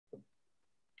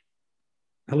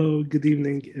Hello, good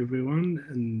evening, everyone.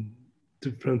 And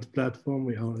different platform.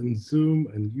 We are on Zoom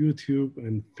and YouTube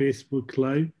and Facebook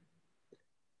Live.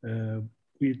 Uh,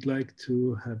 we'd like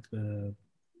to have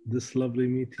this lovely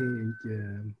meeting,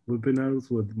 webinars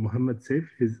with Mohammed Saif,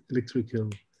 his electrical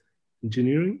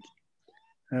engineering.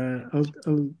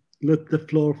 I'll let the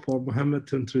floor for Mohammed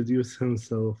to introduce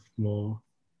himself more,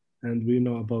 and we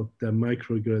know about the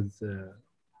microgrids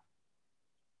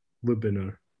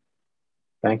webinar.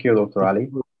 Thank you, Dr. Ali.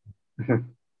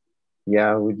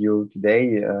 Yeah, with you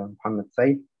today, Mohammed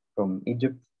Saif from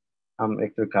Egypt. I'm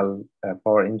electrical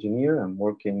power engineer. I'm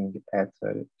working at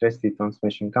electricity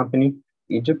transmission company,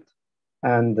 Egypt,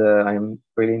 and I'm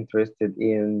really interested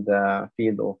in the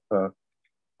field of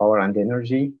power and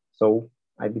energy. So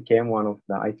I became one of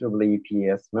the IEEE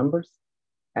PAS members,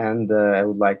 and I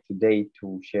would like today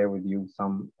to share with you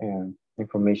some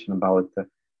information about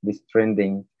this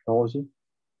trending technology.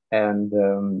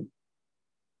 And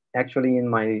actually, in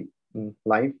my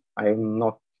life, I'm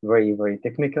not very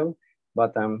technical,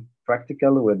 but I'm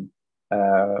practical with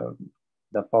uh,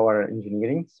 the power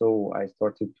engineering. So I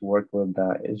started to work with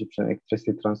the Egyptian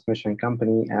electricity transmission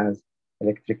company as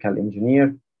electrical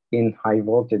engineer in high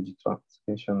voltage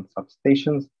transmission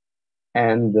substations.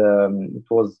 And it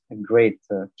was a great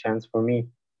chance for me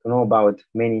to know about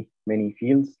many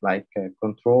fields like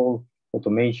control,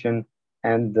 automation,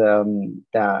 and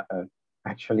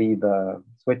actually the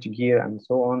switch gear and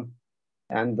so on,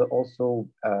 and also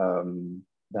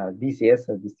the DCS,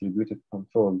 a distributed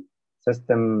control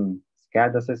system,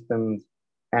 SCADA systems,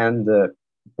 and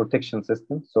protection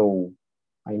systems. So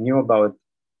I knew about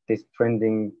this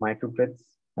trending microgrids.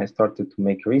 I started to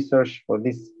make research for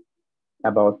this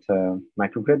about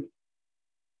microgrid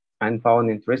and found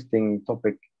interesting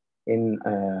topic in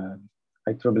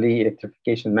IEEE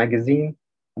Electrification magazine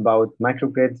about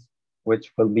microgrids,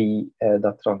 which will be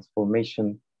the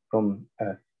transformation from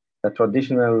the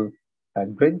traditional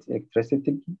grid,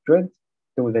 electricity grid,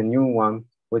 to the new one,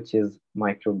 which is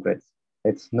microgrids.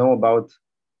 Let's know about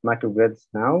microgrids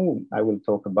now. I will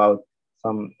talk about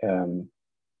some,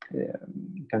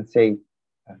 you can say,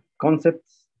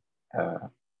 concepts,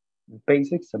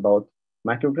 basics about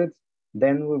microgrids.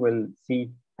 Then we will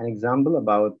see an example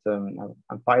about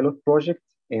a pilot project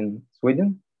in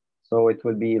Sweden. So it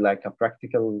will be like a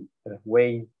practical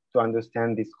way to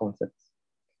understand these concepts.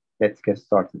 Let's get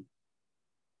started.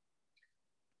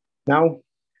 Now,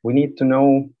 we need to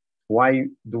know, why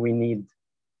do we need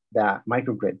the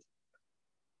microgrid?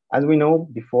 As we know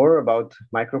before about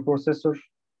microprocessor,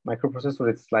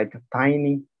 it's like a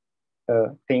tiny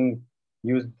thing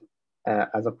used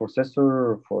as a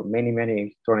processor for many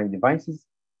electronic devices.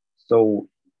 So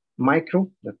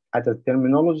micro, as a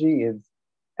terminology, is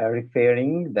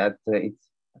referring that it's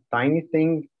a tiny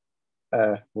thing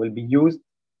will be used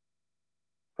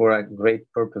for a great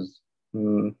purpose,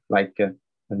 like a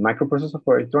microprocessor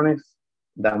for electronics,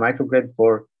 the microgrid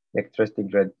for electricity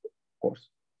grid, of course.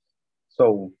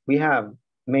 So we have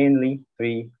mainly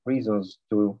three reasons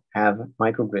to have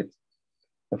microgrids.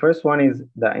 The first one is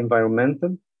the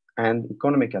environmental and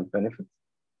economical benefits.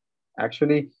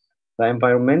 Actually, the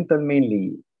environmental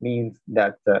mainly means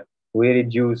that we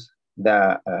reduce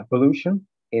the pollution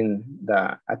in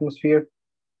the atmosphere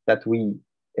that we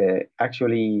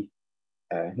actually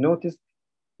noticed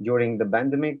during the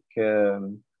pandemic,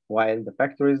 while the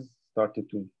factories started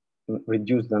to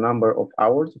reduce the number of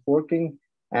hours of working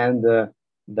and the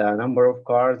number of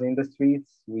cars in the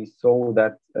streets. We saw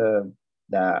that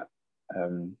the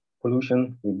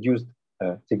pollution reduced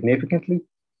significantly.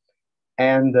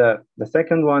 And the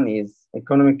second one is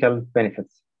economical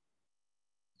benefits.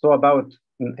 So about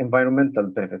environmental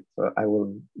benefits, I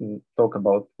will talk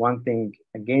about one thing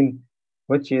again,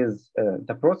 which is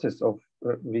the process of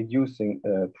producing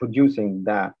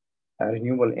the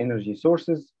renewable energy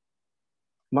sources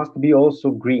must be also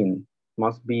green,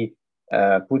 must be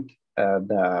put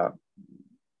the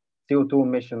CO2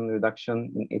 emission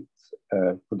reduction in its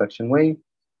production way.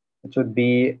 It should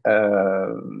be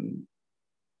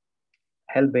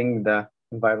helping the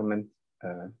environment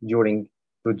during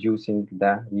producing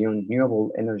the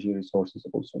renewable energy resources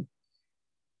also,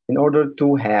 in order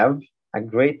to have a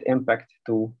great impact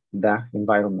to the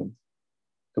environment,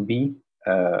 to be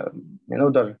in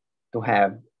order to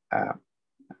have a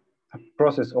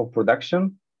process of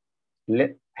production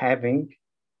having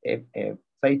say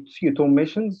CO2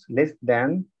 emissions less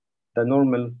than the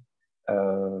normal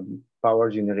power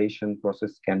generation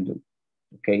process can do.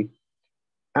 Okay.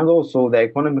 And also the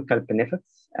economical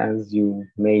benefits, as you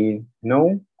may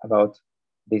know about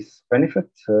this benefit,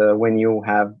 when you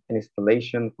have an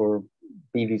installation for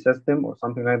PV system or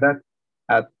something like that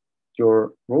at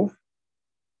your roof,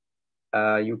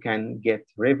 You can get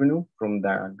revenue from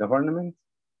the government.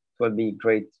 It will be a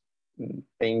great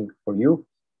thing for you.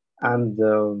 And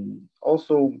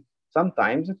also,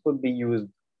 sometimes it could be used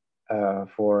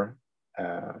for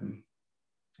um,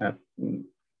 uh,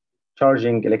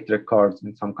 charging electric cars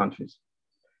in some countries.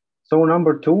 So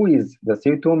number two is the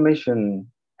CO2 emission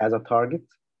as a target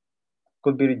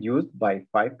could be reduced by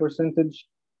 5%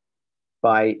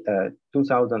 by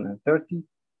 2030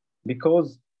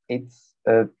 because it's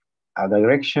a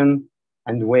direction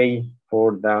and way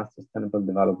for the sustainable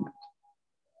development.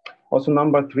 Also,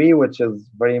 number three, which is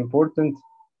very important,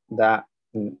 the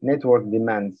network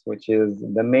demands, which is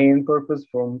the main purpose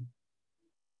from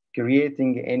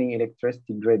creating any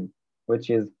electricity grid, which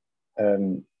is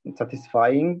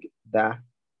satisfying the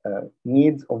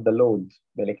needs of the loads,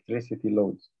 the electricity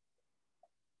loads.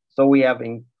 So we have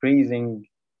increasing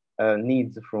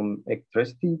needs from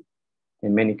electricity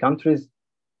in many countries,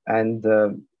 and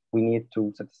we need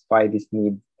to satisfy this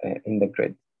need in the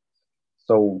grid.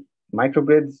 So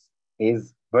microgrids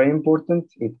is very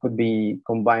important. It could be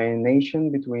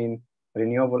combination between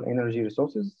renewable energy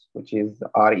resources, which is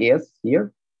RES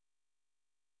here.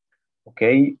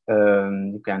 Okay,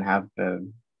 you can have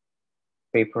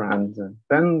paper and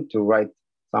pen to write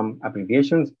some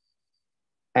abbreviations.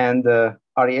 And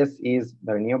RES is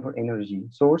the renewable energy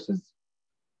sources,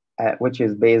 which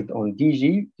is based on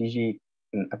DG. DG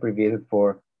abbreviated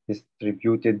for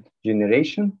distributed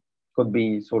generation. Could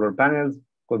be solar panels,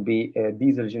 could be a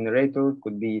diesel generator,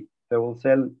 could be fuel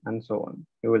cell, and so on.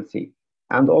 You will see.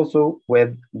 And also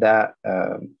with the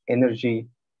energy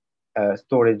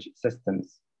storage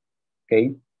systems.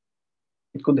 Okay,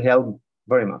 it could help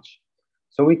very much.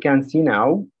 So we can see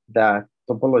now the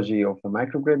topology of the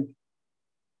microgrid.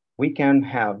 We can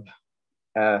have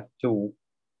two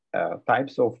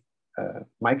types of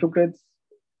microgrids,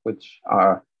 which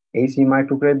are AC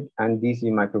microgrid and DC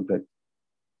microgrid.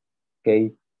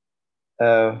 Okay,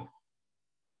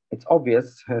 it's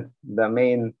obvious the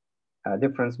main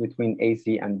difference between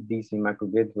AC and DC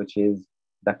microgrid, which is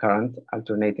the current,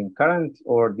 alternating current,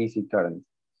 or DC current.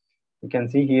 You can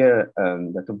see here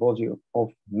the topology of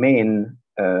main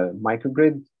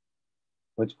microgrid,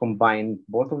 which combine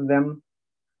both of them.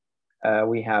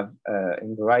 We have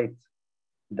in the right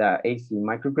the AC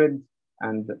microgrid,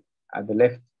 and at the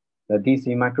left the DC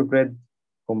microgrid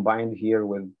combined here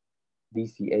with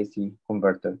DC AC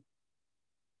converter.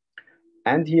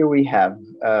 And here we have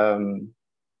the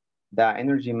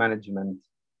energy management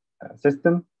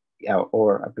system,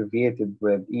 or abbreviated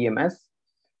with EMS.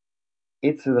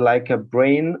 It's like a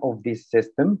brain of this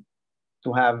system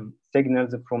to have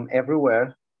signals from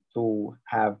everywhere to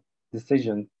have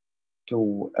decision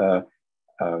to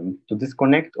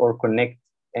disconnect or connect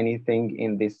anything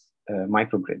in this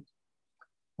microgrid.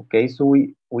 Okay, so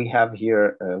we have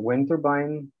here a wind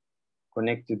turbine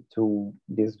connected to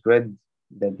this grid,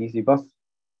 the DC bus,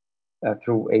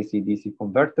 through AC-DC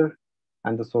converter,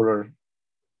 and the solar,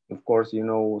 of course, you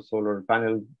know, solar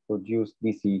panel produce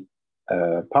DC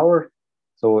power.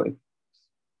 So it's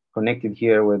connected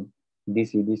here with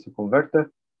DC-DC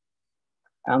converter,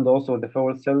 and also the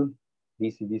fuel cell,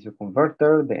 DC-DC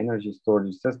converter, the energy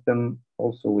storage system,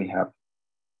 also we have.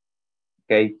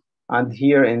 Okay, and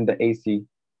here in the AC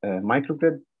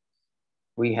microgrid,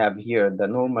 we have here the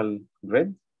normal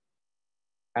grid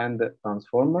and the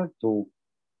transformer to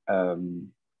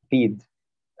feed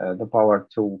the power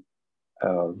to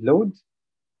loads.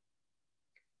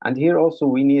 And here also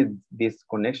we need this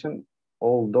connection.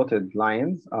 All dotted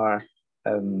lines are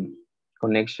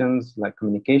connections like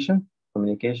communication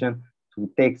to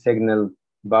take signal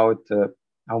about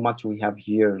how much we have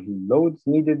here loads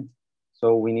needed.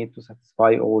 So we need to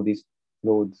satisfy all these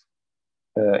loads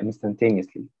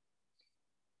instantaneously.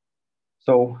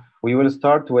 So we will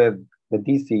start with the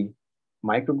DC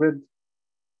microgrid.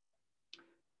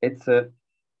 It's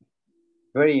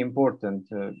very important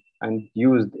and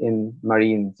used in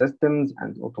marine systems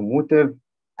and automotive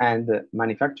and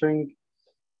manufacturing.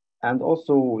 And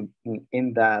also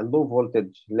in the low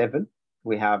voltage level,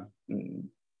 we have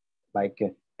like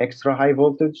extra high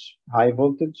voltage,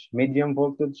 medium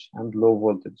voltage, and low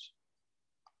voltage.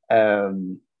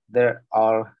 There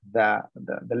are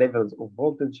the levels of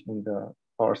voltage in the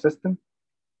power system.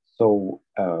 So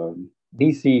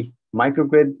DC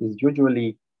microgrid is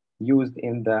usually used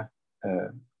in the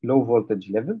low voltage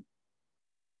level.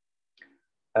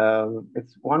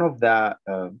 It's one of the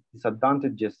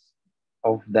disadvantages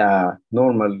of the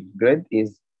normal grid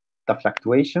is the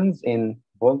fluctuations in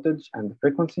voltage and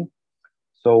frequency.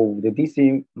 So the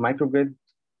DC microgrid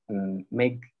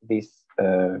make this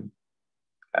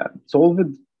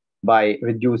solved by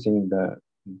reducing the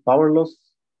power loss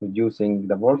reducing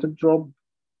the voltage drop,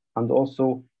 and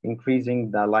also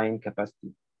increasing the line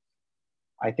capacity.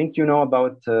 I think you know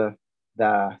about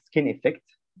the skin effect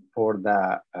for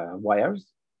the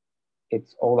wires.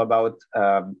 It's all about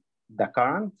the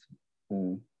current,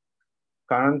 mm,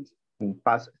 current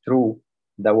pass through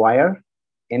the wire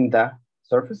in the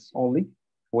surface only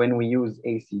when we use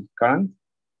AC current.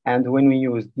 And when we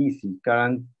use DC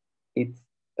current, it's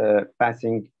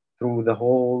passing through the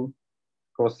whole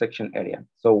cross-section area.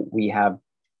 So we have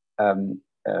um,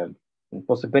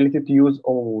 possibility to use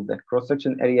all the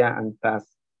cross-section area and pass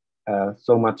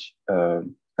so much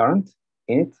current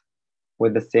in it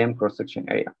with the same cross-section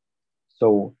area.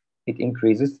 So it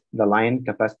increases the line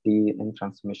capacity in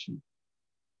transmission.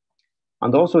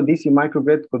 And also DC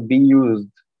microgrid could be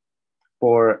used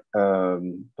for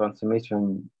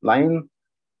transmission line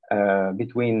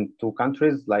between two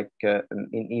countries. Like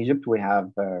in Egypt, we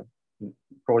have a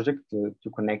project to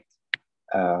connect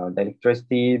the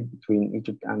electricity between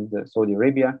Egypt and Saudi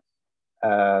Arabia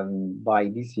by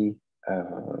DC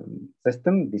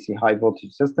system, DC high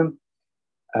voltage system,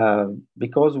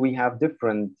 because we have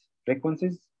different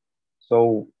frequencies.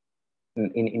 So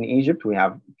in Egypt, we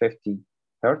have 50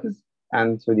 hertz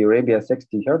and Saudi Arabia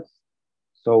 60 hertz.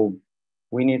 So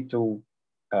we need to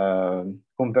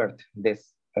convert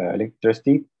this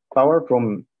electricity power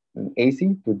from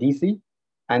AC to DC,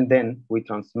 and then we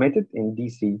transmit it in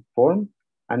DC form.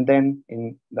 And then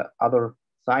in the other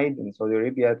side, in Saudi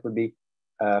Arabia, it will be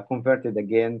converted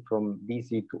again from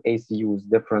DC to AC with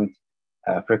different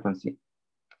frequency.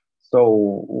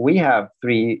 So we have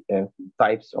three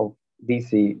types of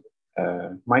DC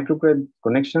microgrid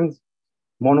connections: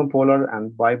 monopolar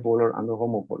and bipolar and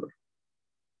homopolar,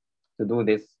 to do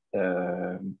this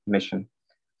mission.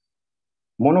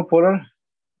 Monopolar,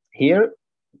 here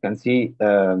you can see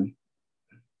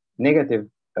negative,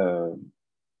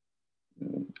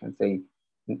 let's say,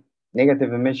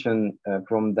 negative emission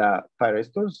from the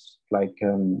thyristors, like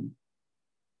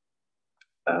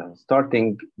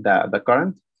starting the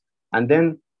current, and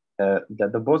then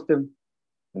the positive,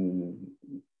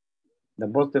 the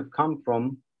positive come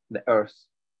from the earth,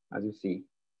 as you see.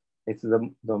 It's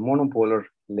the monopolar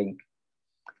link.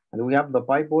 And we have the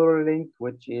bipolar link,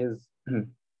 which is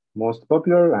most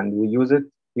popular, and we use it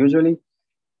usually.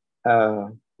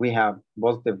 We have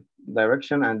positive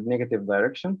direction and negative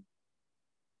direction.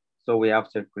 So we have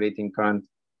circulating current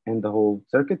in the whole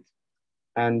circuit,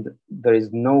 and there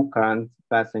is no current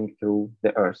passing through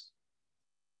the earth.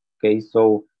 Okay,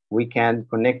 so we can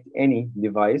connect any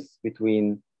device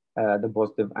between the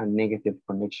positive and negative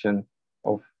connection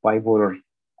of bipolar,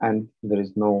 and there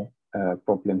is no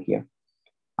problem here.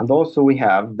 And also we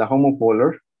have the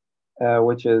homopolar,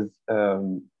 which is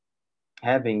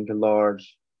having a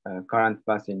large current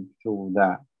passing through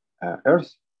the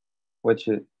earth, which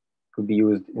could be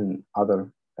used in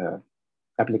other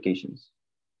applications.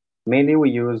 Mainly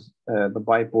we use the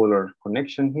bipolar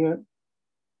connection here,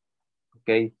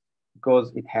 okay,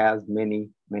 because it has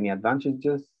many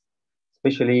advantages,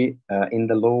 especially in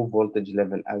the low voltage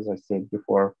level. As I said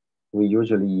before, we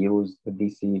usually use the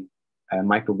DC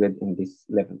microgrid in this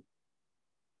level.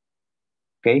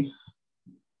 Okay,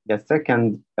 the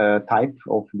second type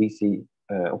of DC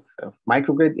of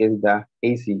microgrid is the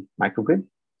AC microgrid,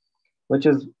 which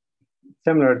is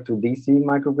similar to DC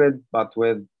microgrid, but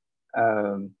with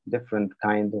different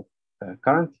kind of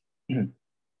current.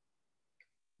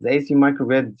 The AC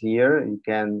microgrid here, you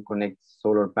can connect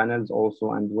solar panels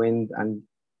also, and wind, and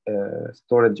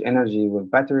storage energy with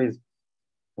batteries,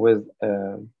 with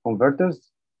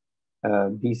converters,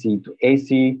 DC to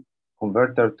AC,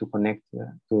 converter to connect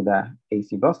to the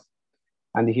AC bus.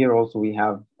 And here also we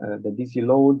have the DC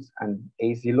loads and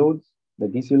AC loads. The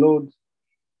DC loads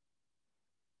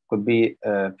could be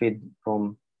fed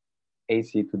from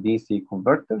AC to DC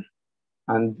converter,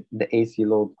 and the AC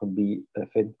load could be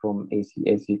fed from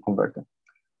AC converter.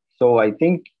 So I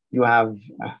think you have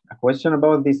a question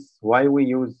about this, why we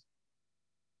use,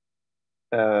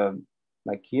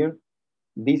 like here,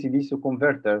 DC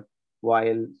converter,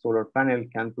 while solar panel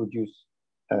can produce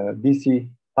DC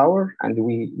power, and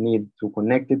we need to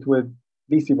connect it with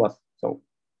DC bus. So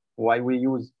why we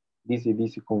use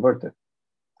DC converter?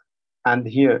 And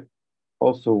here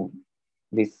also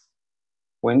this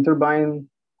wind turbine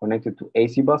connected to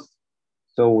AC bus.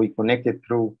 So we connect it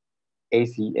through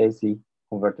AC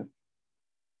converter.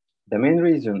 The main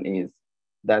reason is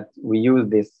that we use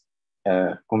this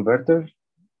converter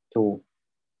to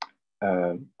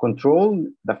control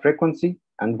the frequency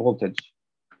and voltage,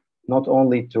 not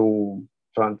only to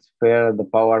transfer the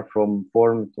power from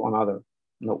form to another.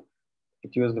 No,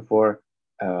 it's used for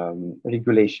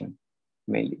regulation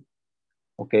mainly.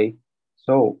 Okay,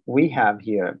 so we have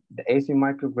here the AC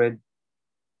microgrid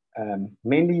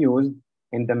mainly used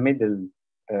in the middle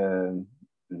uh,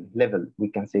 level, we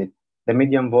can say it, the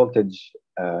medium voltage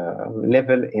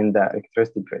level in the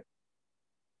electricity grid,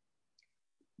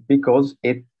 because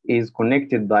it is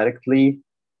connected directly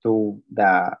to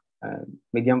the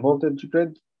medium voltage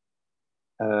grid,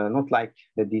 not like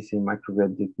the DC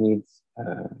microgrid. It needs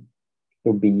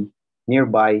to be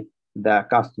nearby the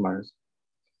customers.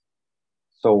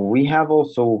 So we have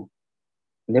also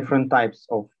different types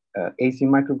of AC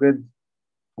microgrid.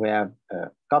 We have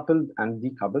coupled and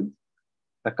decoupled.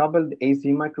 The coupled AC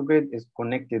microgrid is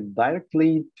connected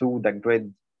directly to the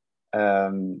grid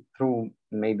through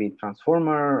maybe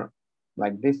transformer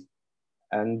like this.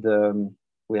 And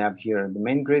we have here the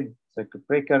main grid, circuit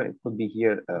breaker. It could be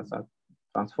here as a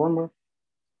transformer.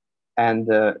 And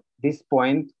this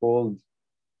point called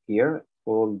here,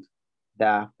 called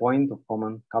the point of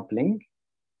common coupling,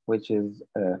 which is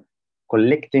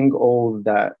collecting all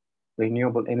the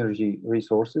renewable energy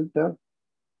resources there.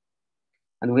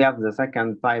 And we have the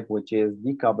second type, which is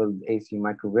decoupled AC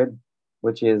microgrid,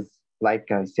 which is, like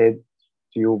I said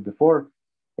to you before,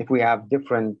 if we have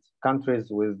different countries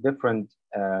with different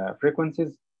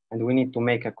frequencies, and we need to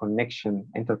make a connection,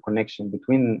 interconnection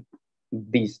between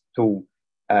these two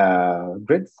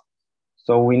grids.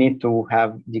 So we need to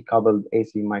have decoupled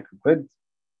AC microgrid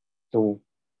to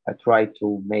try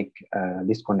to make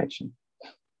this connection.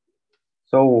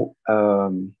 So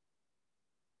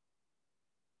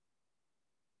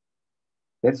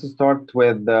let's start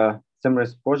with the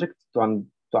SIMRIS project to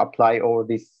apply all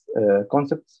these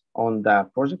concepts on the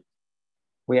project.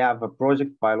 We have a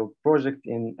pilot project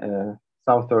in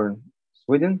southern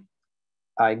Sweden.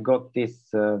 I got this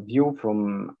view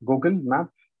from Google Map.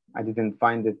 I didn't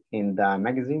find it in the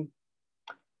magazine.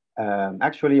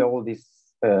 Actually, all this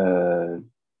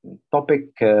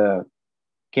topic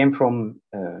came from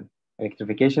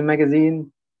Electrification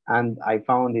magazine, and I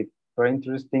found it very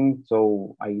interesting.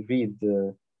 So I read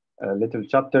little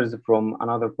chapters from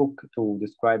another book to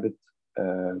describe it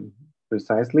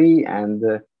precisely and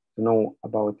to know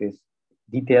about these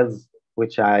details,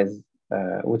 which I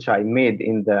made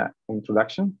in the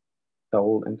introduction. The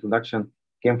whole introduction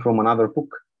came from another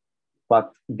book,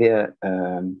 but the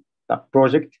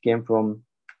project came from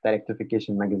the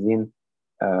Electrification magazine,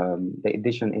 the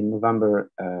edition in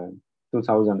November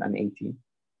 2018.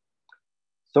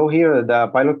 So here, the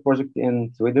pilot project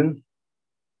in Sweden,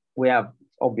 we have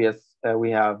obvious,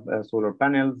 we have solar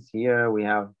panels here, we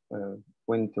have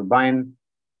wind turbine,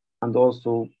 and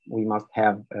also we must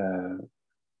have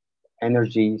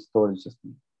energy storage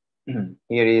system.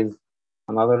 Here is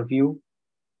another view.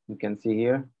 You can see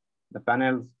here the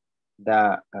panels,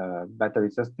 the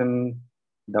battery system,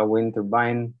 the wind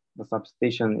turbine, the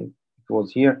substation, it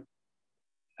was here.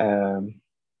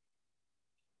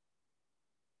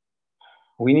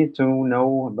 We need to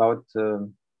know about,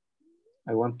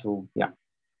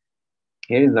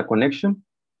 here is the connection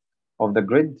of the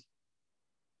grid.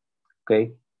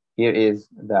 Okay, here is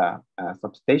the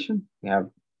substation. We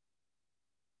have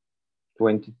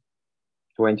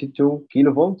 22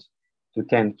 kilovolts to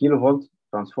 10 kilovolts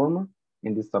transformer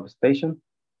in this substation.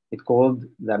 It's called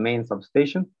the main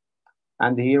substation.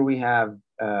 And here we have,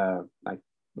 like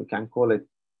we can call it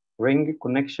ring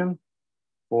connection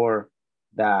for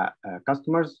the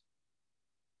customers,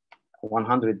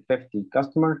 150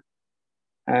 customers.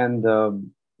 And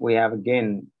we have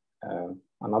again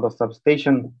another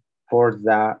substation for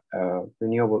the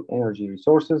renewable energy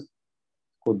resources.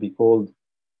 Could be called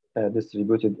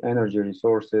distributed energy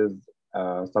resources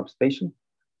substation,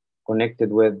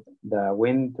 connected with the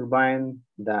wind turbine,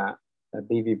 the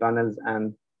PV panels,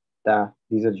 and the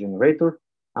diesel generator,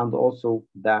 and also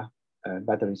the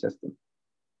battery system.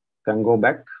 Can go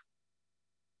back.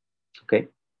 Okay,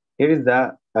 here is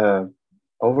the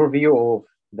overview of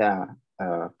the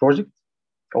project,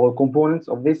 all components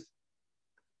of this,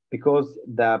 because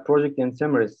the project in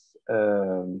SIMRIS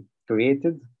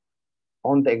created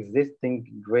on the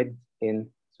existing grid in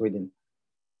Sweden.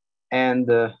 And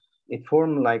it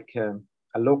formed like a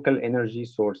local energy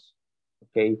source,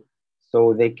 okay?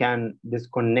 So they can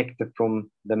disconnect from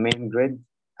the main grid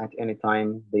at any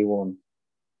time they want.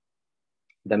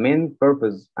 The main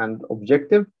purpose and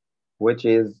objective, which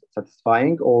is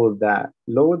satisfying all the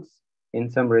loads in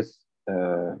SIMRIS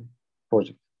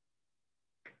project.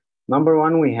 Number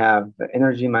one, we have the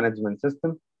energy management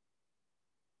system.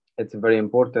 It's very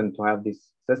important to have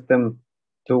this system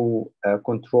to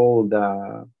control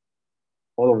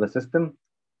all of the system,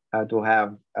 to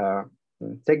have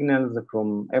signals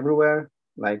from everywhere,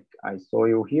 like I saw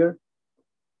you here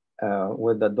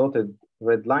with the dotted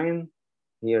red line.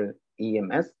 here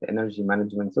EMS, the energy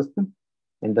management system,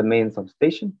 in the main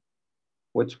substation,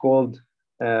 which called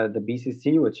the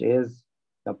BCC, which is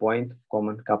the point of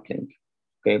common coupling.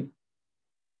 Okay,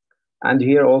 and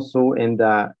here also in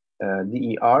the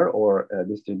DER, or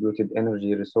distributed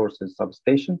energy resources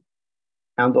substation,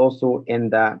 and also in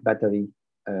the battery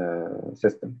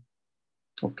system.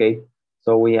 Okay,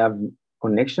 so we have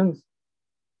connections.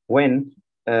 When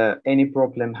any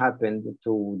problem happened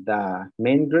to the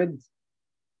main grid,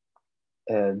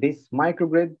 this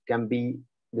microgrid can be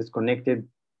disconnected.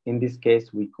 In this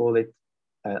case, we call it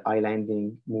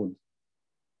islanding mode.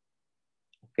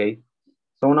 Okay,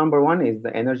 so number one is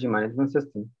the energy management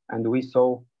system, and we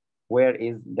saw where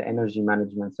is the energy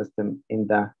management system in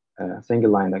the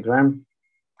single line diagram.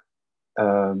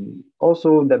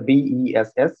 Also the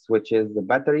BESS, which is the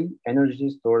battery energy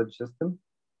storage system.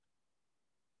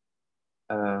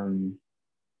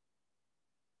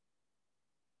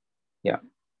 Yeah,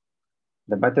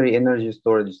 the battery energy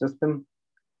storage system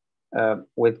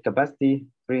with capacity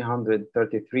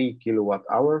 333 kilowatt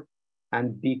hour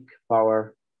and peak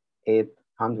power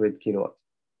 800 kilowatt.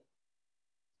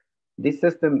 This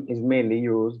system is mainly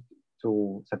used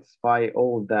to satisfy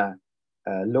all the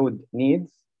load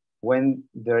needs when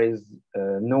there is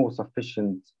no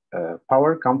sufficient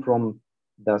power come from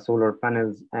the solar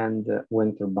panels and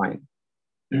wind turbine.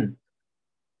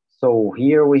 So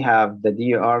here we have the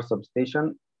DER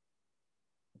substation.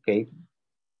 Okay,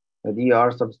 the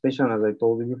DER substation, as I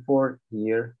told you before,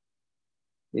 here,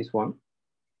 this one,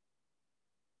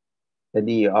 the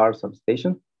DER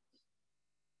substation,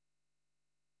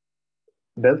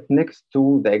 built next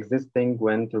to the existing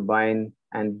wind turbine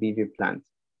and PV plant.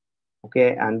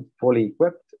 Okay, and fully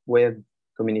equipped with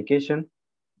communication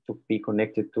to be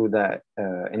connected to the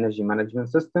energy management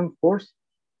system, of course,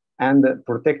 and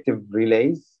protective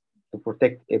relays to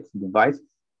protect its devices,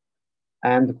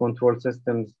 and control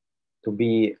systems to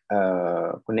be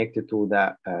connected to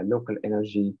the local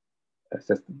energy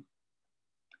system.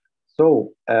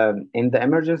 So in the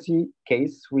emergency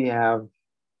case, we have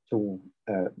to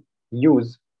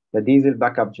use the diesel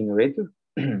backup generator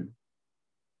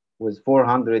with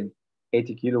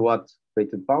 480 kilowatts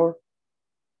rated power.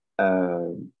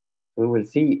 We will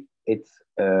see its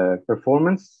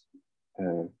performance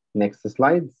next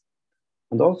slides.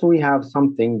 And also we have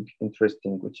something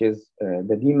interesting, which is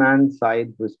the demand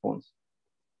side response.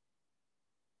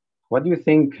 What do you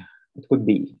think it could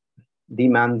be?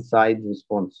 Demand side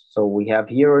response. So we have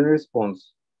here a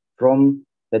response from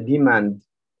the demand.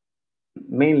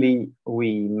 Mainly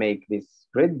we make this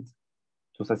grid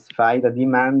to satisfy the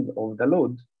demand of the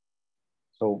load.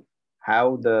 So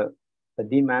how the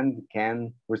demand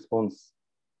can respond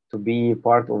to be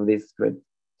part of this grid.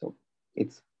 So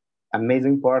it's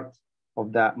amazing part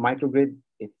of the microgrid.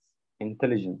 It's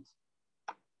intelligent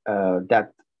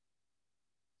that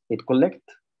it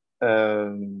collects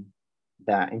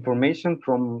the information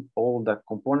from all the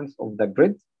components of the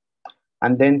grid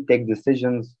and then take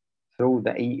decisions through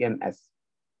the EMS,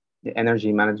 the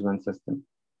energy management system.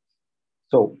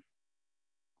 So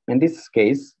in this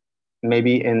case,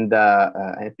 maybe in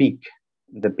the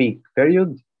peak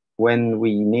period, when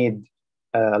we need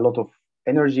a lot of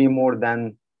energy more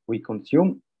than we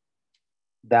consume,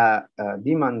 the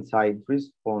demand side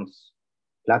response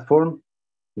platform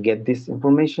get this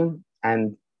information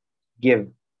and give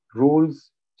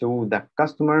rules to the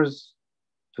customers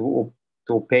to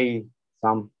pay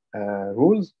some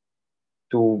rules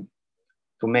to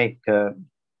make to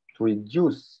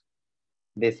reduce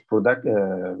this product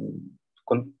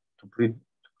to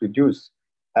produce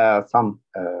some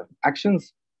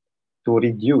actions to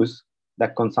reduce the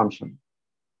consumption.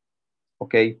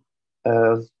 Okay,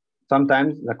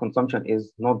 sometimes the consumption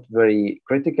is not very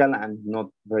critical and not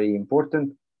very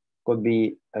important, could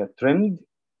be trimmed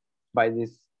by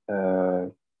this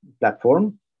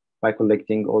platform by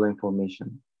collecting all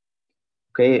information.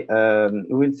 Okay,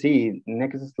 we will see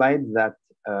next slide that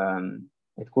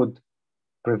it could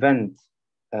prevent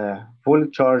full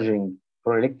charging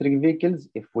for electric vehicles.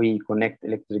 If we connect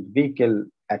electric vehicle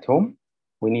at home,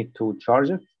 we need to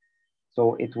charge it.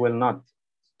 So it will not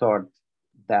start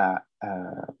the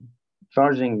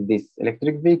charging this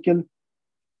electric vehicle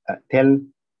till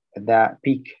the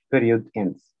peak period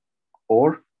ends.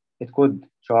 Or it could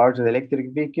charge the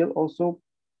electric vehicle also,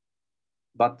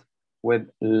 but with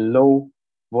low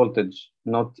voltage,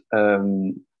 not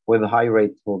with high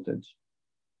rate voltage.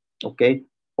 Okay,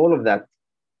 all of that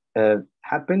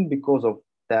happened because of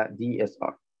the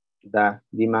DSR, the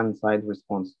demand side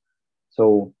response.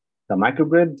 So the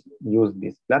microgrid used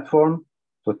this platform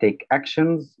to take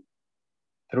actions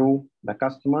through the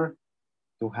customer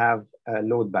to have a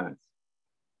load balance.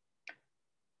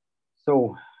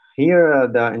 So here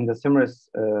in the Simris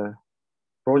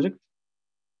project,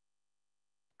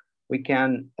 we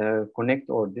can connect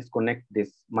or disconnect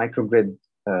this microgrid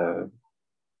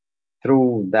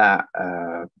through the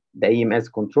EMS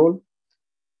control.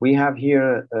 We have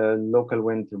here a local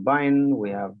wind turbine, we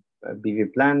have a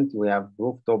PV plant, we have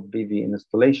rooftop PV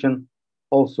installation.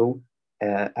 Also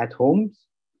at homes,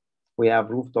 we have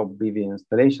rooftop PV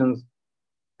installations,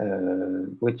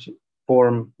 which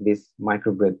form this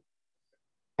microgrid.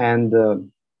 And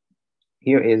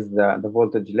here is the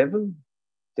voltage level,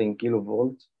 10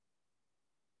 kilovolt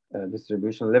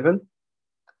distribution level.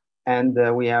 And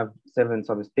we have 7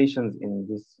 substations in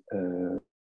this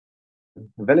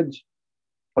village,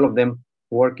 all of them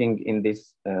working in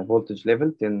this voltage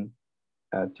level, 10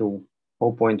 to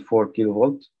 0.4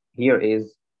 kilovolt. Here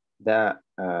is the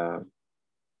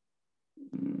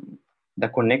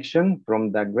connection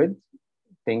from the grid,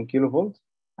 10 kilovolts,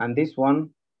 and this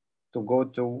one to go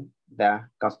to the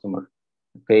customer,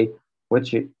 okay,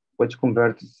 which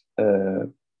converts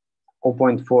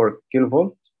 0.4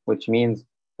 kilovolt, which means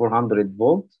 400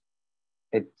 volts.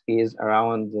 It is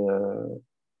around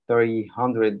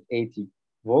 380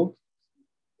 volts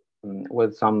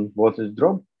with some voltage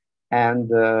drop, and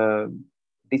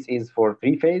this is for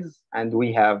 3-phase, and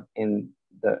we have in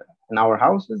our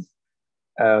houses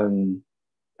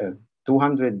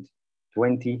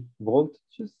 220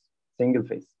 voltages single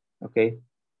phase, okay,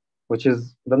 which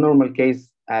is the normal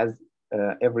case as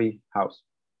every house,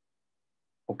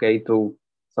 okay, to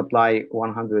supply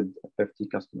 150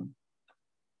 customers.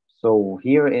 So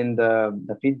here in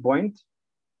the feed point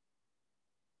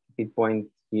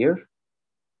here,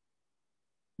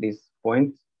 this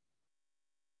point,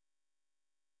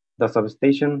 the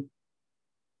substation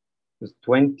is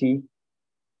 20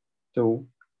 to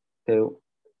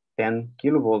 10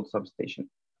 kilovolt substation.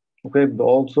 Okay, but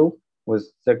also with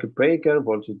circuit breaker,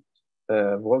 voltage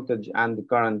and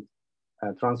current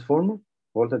transformer,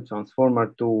 voltage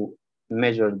transformer to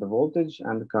measure the voltage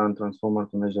and the current transformer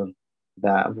to measure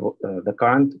the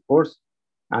current, of course,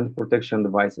 and protection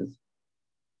devices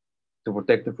to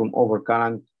protect it from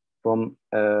overcurrent, from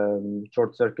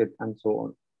short circuit, and so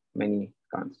on, many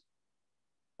currents.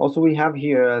 Also, we have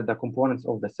here the components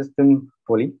of the system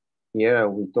fully. Here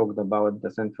we talked about the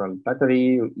central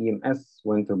battery, EMS,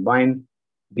 wind turbine,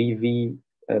 PV,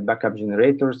 backup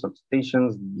generator,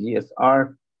 substations,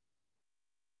 GSR.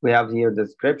 We have here the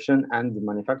description and the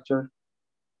manufacturer.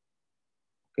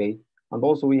 Okay, and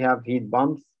also we have heat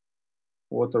pumps,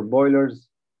 water boilers,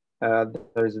 the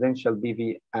residential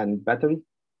PV and battery.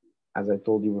 As I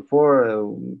told you before,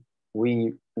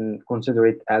 we consider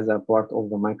it as a part of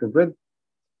the microgrid,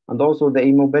 and also the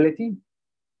e-mobility.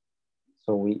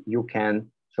 So you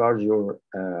can charge your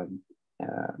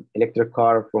electric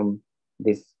car from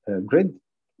this grid,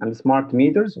 and the smart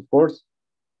meters, of course,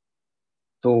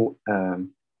 to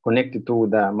connect it to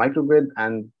the microgrid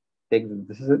and take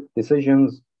the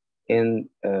decisions in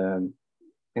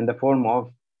the form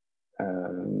of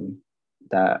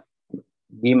the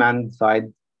demand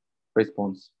side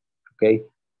response. Okay,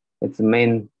 it's the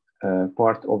main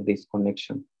part of this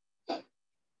connection.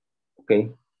 Okay,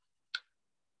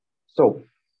 so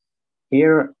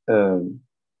here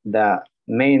the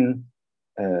main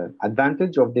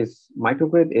advantage of this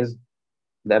microgrid is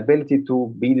the ability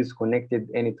to be disconnected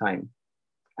anytime,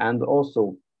 and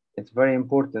also it's very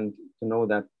important to know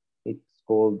that it's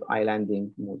called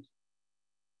islanding mode.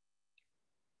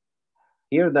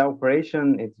 Here, the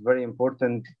operation, it's very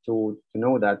important to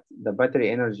know that the battery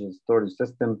energy storage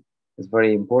system is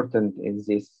very important in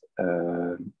this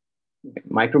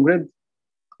microgrid,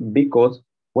 because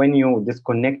when you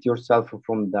disconnect yourself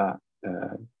from the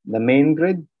main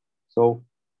grid, so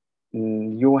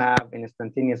you have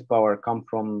instantaneous power come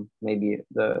from maybe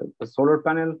the solar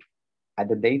panel at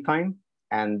the daytime,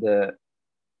 and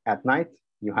at night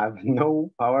you have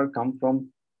no power come from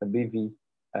the PV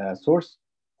source.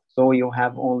 So you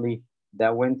have only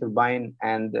the wind turbine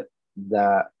and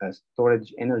the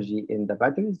storage energy in the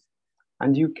batteries,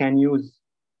 and you can use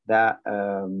the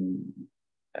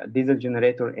diesel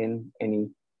generator in any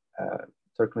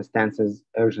circumstances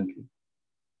urgently.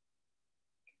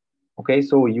 Okay,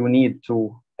 so you need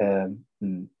to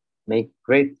make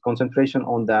great concentration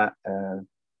on the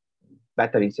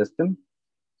battery system.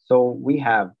 So we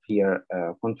have here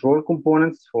control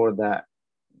components for the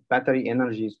battery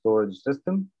energy storage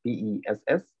system,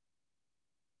 BESS,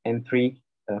 and 3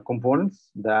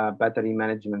 components, the battery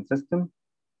management system,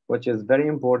 which is very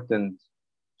important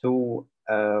to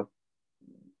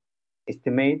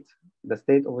estimate the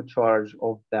state of charge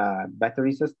of the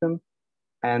battery system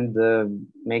and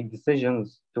make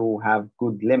decisions to have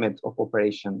good limit of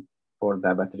operation for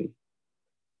the battery.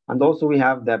 And also we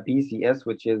have the PCS,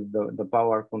 which is the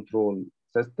power control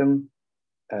system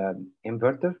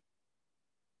inverter,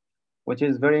 which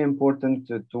is very important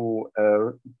to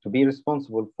be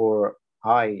responsible for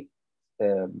high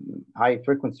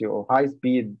frequency or high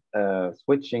speed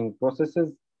switching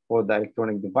processes for the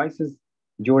electronic devices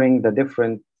during the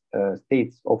different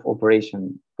states of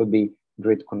operation. Could be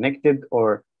grid connected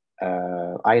or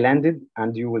islanded,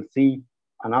 and you will see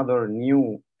another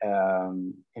new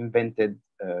invented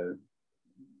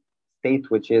state,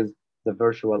 which is the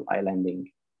virtual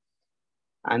islanding.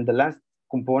 And the last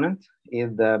component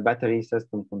is the battery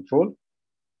system control.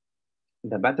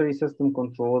 The battery system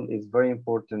control is very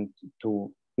important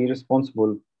to be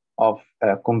responsible of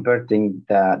converting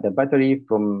the battery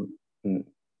from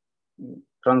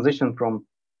transition from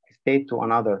state to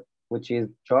another, which is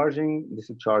charging,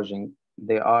 discharging.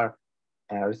 They are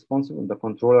responsible, the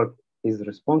controller is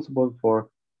responsible for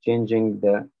changing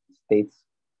the states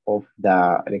of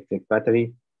the electric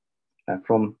battery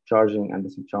from charging and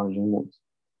discharging modes.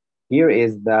 Here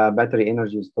is the battery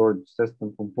energy storage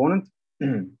system component.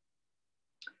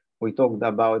 We talked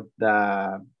about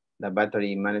the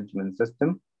battery management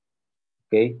system,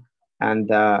 okay, and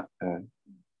the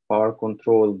power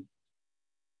control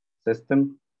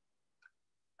system.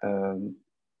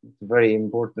 It's very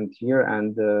important here,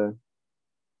 and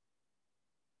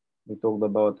we talked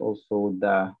about also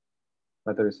the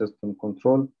battery system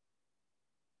control.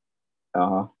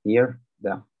 Here,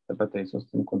 the battery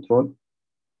system control.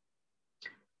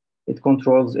 It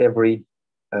controls every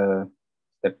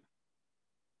step.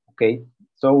 Okay,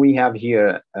 so we have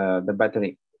here the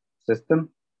battery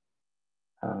system.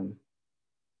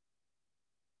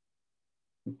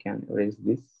 We can erase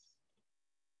this.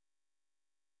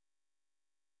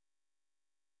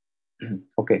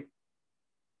 Okay,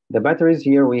 the batteries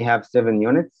here, we have 7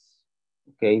 units.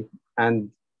 Okay,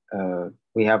 and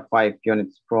we have 5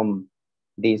 units from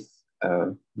this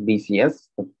BCS,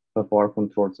 the power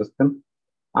control system.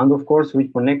 And of course, we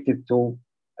connected to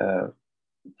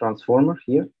transformer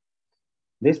here.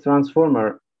 This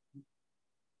transformer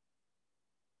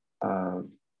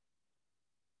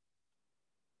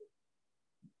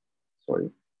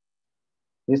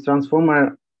this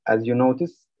transformer, as you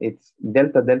notice, it's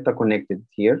delta connected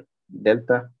here,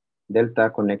 delta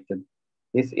connected.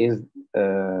 This is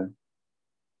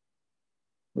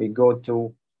we go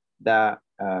to the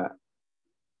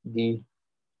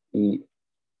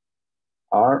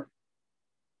DER,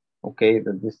 okay,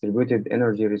 the distributed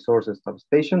energy resources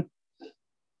substation.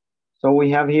 So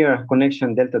we have here a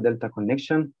connection, delta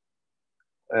connection.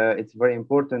 It's very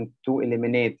important to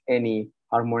eliminate any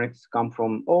harmonics come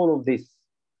from all of these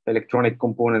electronic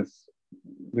components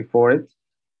before it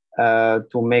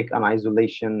to make an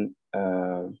isolation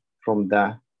from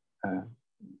the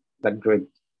grid,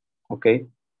 okay,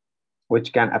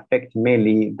 which can affect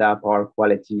mainly the power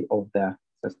quality of the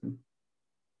system.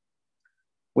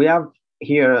 We have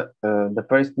here the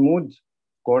first mode.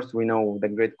 Of course, we know the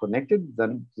grid connected,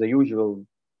 the usual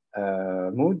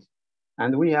mode,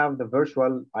 and we have the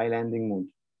virtual islanding mode.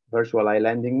 Virtual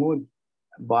islanding mode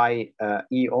by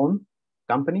E.ON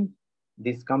company.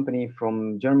 This company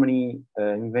from Germany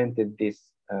invented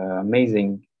this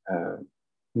amazing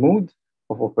mode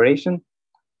of operation,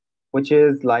 which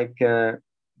is like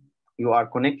you are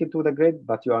connected to the grid,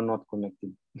 but you are not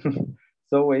connected.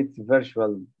 So it's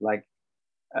virtual, like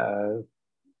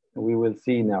we will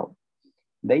see now.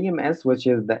 The EMS, which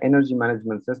is the energy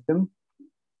management system,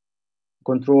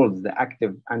 controls the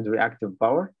active and reactive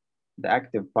power. The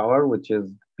active power, which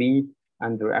is P,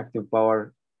 and the reactive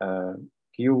power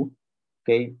Q,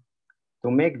 okay, to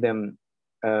make them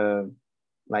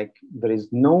like there is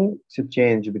no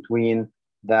change between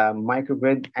the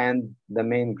microgrid and the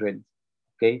main grid,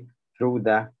 okay, through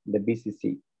the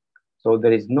BCC. So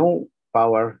there is no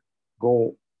power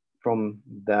go from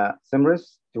the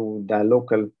SIMRIS to the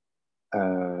local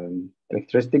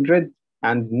electricity grid,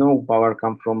 and no power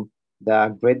come from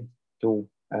the grid to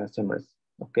SIMRIS,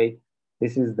 okay.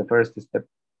 This is the first step.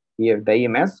 Here, the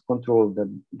EMS control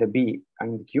the B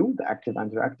and Q, the active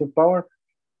and reactive power,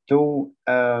 to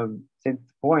set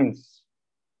points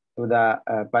to the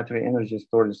battery energy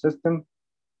storage system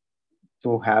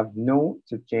to have no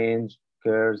change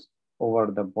occurs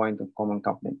over the point of common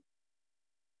coupling.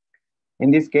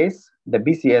 In this case, the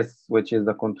BCS, which is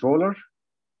the controller,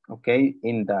 okay,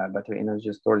 in the battery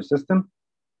energy storage system,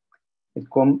 it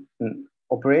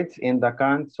operates in the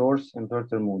current source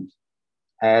inverter mode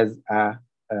as a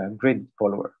grid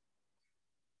follower.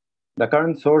 The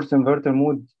current source inverter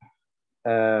mode,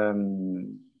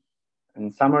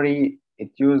 in summary,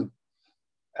 it used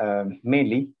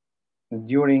mainly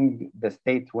during the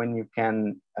state when you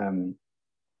can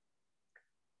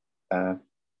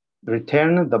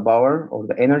return the power or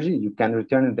the energy, you can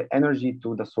return the energy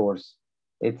to the source.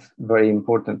 It's very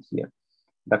important here,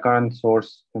 the current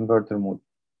source inverter mode.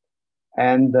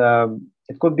 And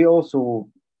it could be also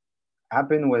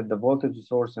happen with the voltage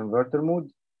source inverter mode,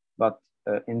 but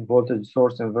in voltage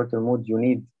source inverter mode, you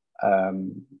need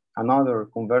another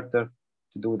converter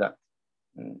to do that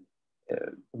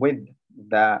with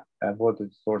the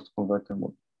voltage source converter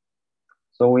mode.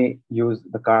 So we use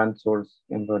the current source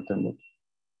inverter mode.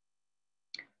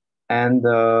 And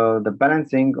the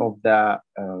balancing of the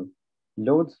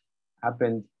loads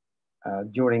happened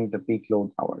during the peak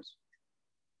load hours.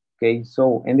 Okay,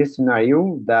 so in this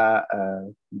scenario, the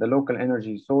local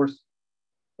energy source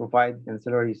provides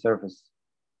ancillary service,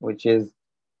 which is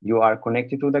you are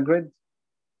connected to the grid,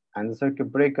 and the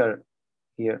circuit breaker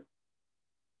here.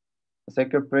 The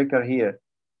circuit breaker here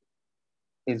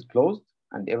is closed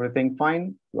and everything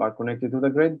fine. You are connected to the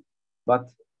grid,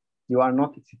 but you are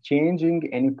not exchanging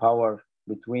any power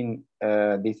between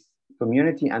this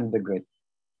community and the grid.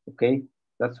 Okay,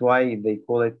 that's why they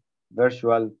call it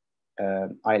virtual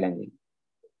islanding.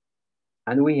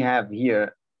 And we have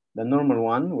here the normal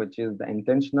one, which is the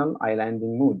intentional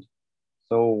islanding mode.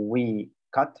 So we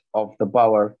cut off the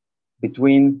power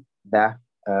between the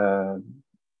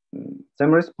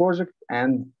SEMRIS project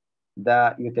and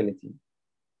the utility.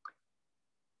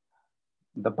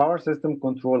 The power system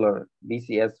controller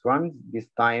BCS runs this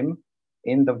time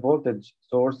in the voltage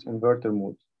source inverter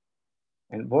mode.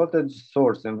 And voltage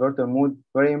source inverter mode,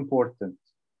 very important.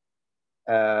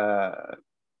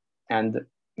 And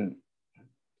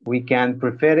we can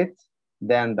prefer it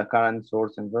than the current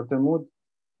source inverter mode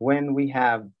when we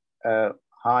have a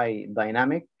high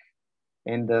dynamic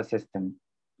in the system.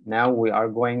 Now we are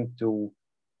going to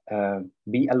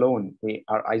be alone. We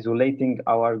are isolating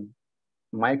our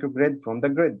microgrid from the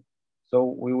grid. So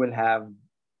we will have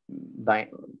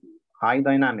high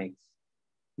dynamics.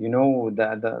 You know,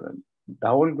 the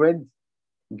whole grid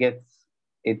gets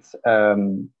its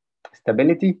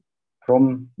stability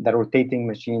from the rotating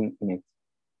machine in it.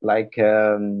 Like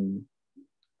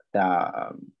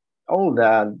all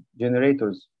the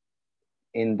generators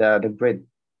in the grid.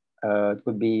 It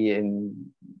could be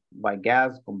by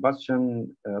gas,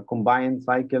 combustion, combined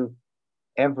cycle.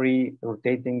 Every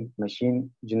rotating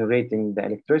machine generating the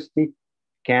electricity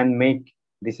can make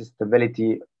this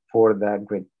stability for the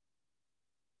grid.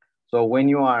 So when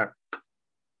you are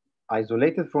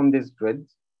isolated from this grid,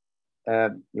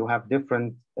 you have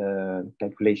different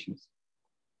calculations.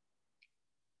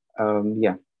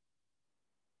 Yeah.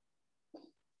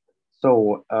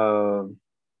 So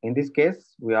in this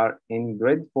case, we are in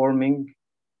grid forming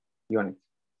unit.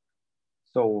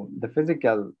 So the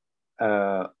physical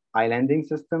islanding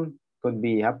system could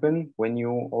be happen when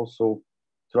you also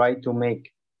try to make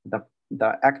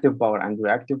the active power and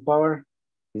reactive power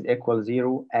is equal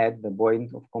 0 at the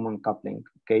point of common coupling,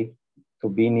 okay, to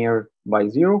be near by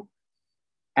 0.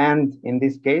 And in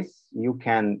this case, you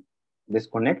can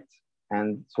disconnect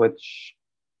and switch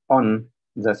on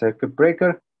the circuit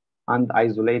breaker and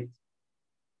isolate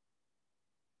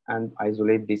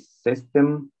this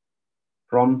system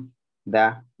from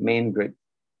the main grid.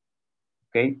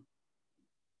 Okay.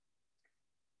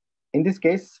 In this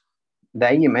case, the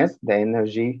EMS, the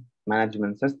energy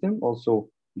management system, also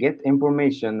get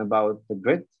information about the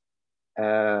grid,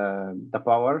 the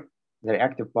power, the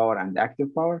reactive power and the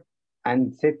active power,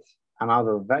 and set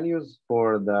another values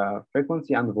for the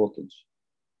frequency and voltage.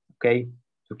 Okay,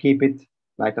 to keep it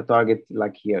like a target,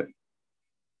 like here,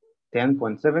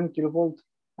 10.7 kilovolt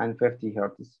and 50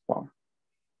 hertz power.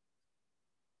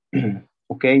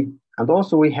 Okay, and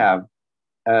also we have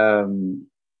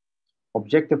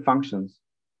objective functions.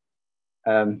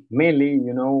 Mainly,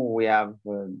 you know, we have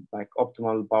like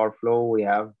optimal power flow. We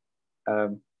have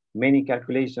many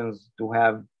calculations to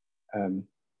have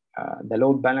the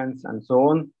load balance and so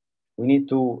on. We need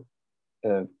to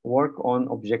work on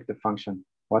objective function.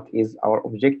 What is our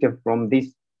objective from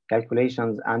these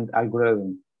calculations and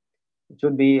algorithm? It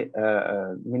should be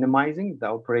minimizing the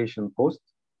operation cost,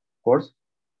 of course,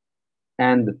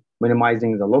 and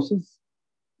minimizing the losses,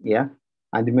 yeah,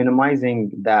 and minimizing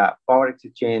the power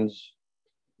exchange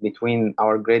between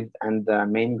our grid and the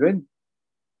main grid,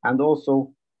 and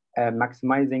also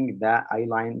maximizing the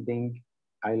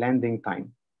islanding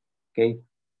time. Okay,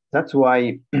 that's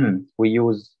why we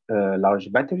use large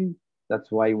battery.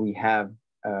 That's why we have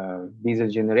diesel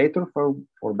generator for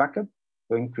backup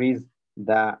to increase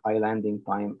the islanding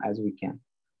time as we can.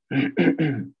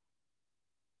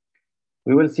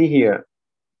 We will see here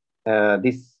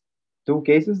these two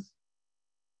cases.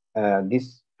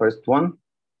 this first one,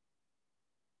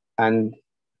 and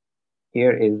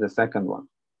here is the second one.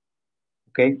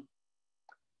 Okay.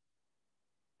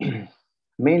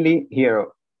 Mainly here,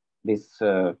 this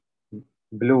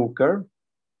blue curve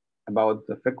about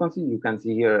the frequency. You can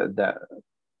see here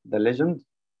the legend,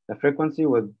 the frequency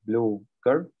with blue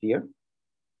curve here.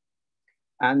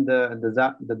 And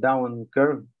the down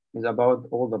curve is about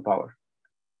all the power.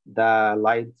 The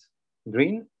light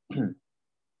green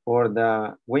for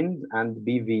the wind and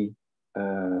PV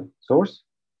source,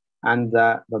 and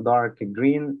the dark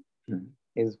green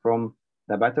is from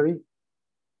the battery,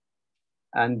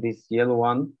 and this yellow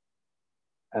one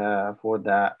for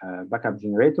the backup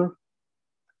generator.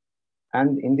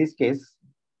 And in this case,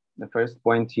 the first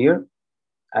point here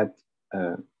at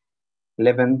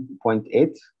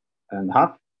 11.8 and a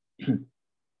half,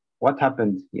 what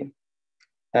happened here?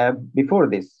 Before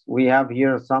this, we have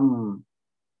here some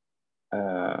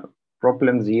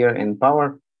problems here in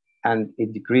power, and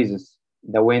it decreases.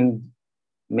 The wind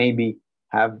maybe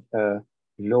have a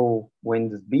low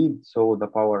wind speed, so the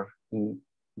power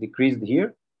decreased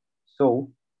here. So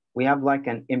we have like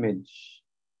an image.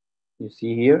 You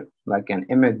see here, like an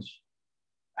image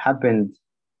happened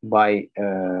by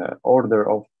order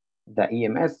of the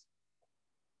EMS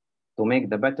to make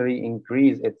the battery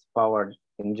increase its power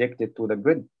injected to the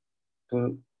grid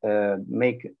to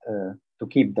to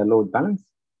keep the load balance.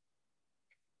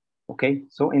 Okay,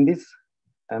 so in this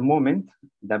moment,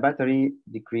 the battery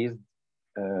decreased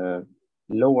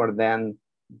lower than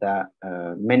the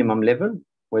minimum level,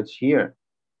 which here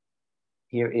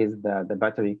is the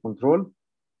battery control.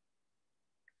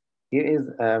 Here is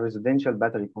a residential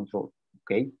battery control.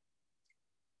 Okay,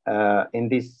 in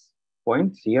this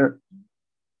point here,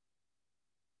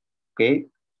 okay,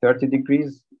 30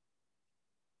 degrees,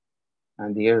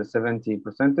 and here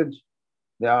 70%.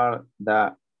 They are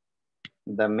the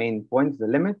main points, the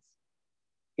limits.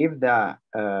 If the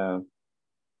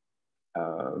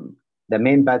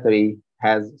main battery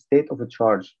has state of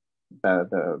charge,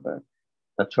 the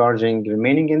charging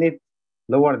remaining in it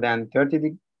lower than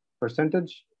 30%,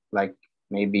 like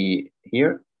maybe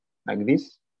here, like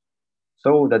this.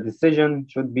 So the decision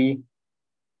should be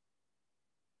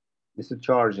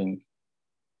discharging.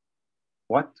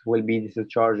 What will be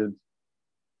discharged?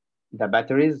 The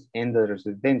batteries in the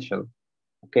residential.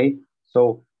 Okay,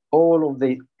 so all of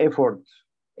the effort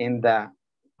in the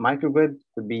microgrid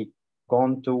could be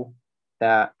gone to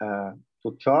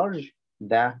to charge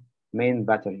the main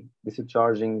battery. This is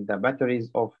charging the batteries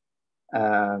of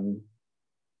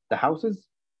the houses,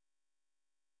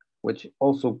 which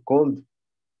also called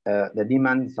the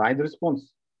demand side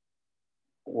response,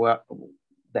 where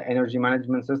the energy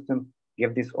management system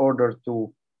give this order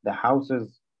to the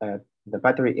houses, the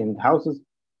battery in the houses,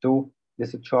 to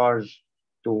discharge,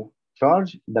 to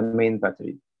charge the main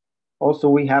battery. Also,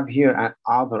 we have here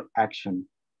another action.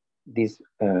 This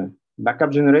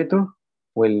backup generator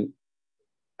will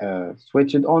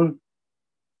switch it on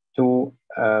to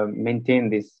maintain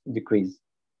this decrease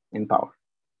in power.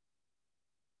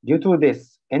 Due to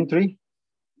this entry,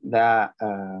 the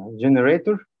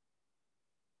generator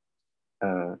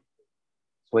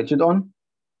switched on,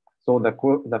 so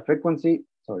the frequency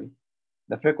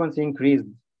increased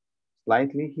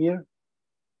slightly here,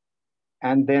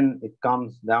 and then it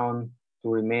comes down to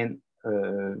remain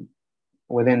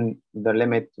within the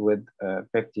limit with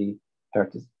 50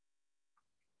 hertz.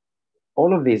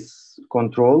 All of this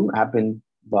control happened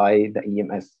by the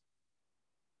EMS.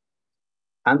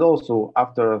 And also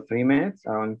after 3 minutes,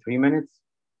 around 3 minutes,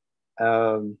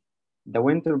 the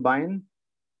wind turbine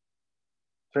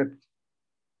tripped.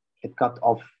 It cut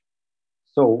off.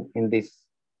 So in this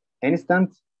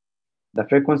instant, the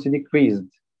frequency decreased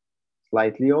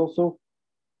slightly also,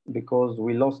 because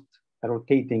we lost a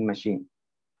rotating machine.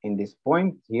 In this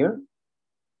point here,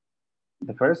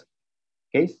 the first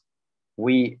case,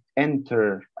 we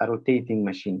enter a rotating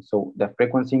machine, so the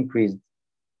frequency increased.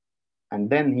 And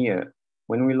then here,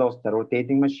 when we lost the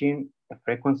rotating machine, the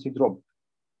frequency dropped,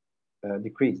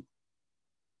 decreased.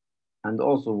 And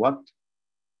also what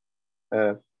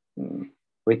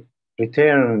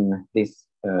return this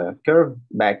curve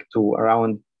back to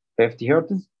around 50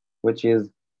 hertz, which is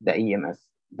the EMS,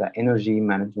 the energy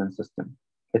management system.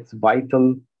 It's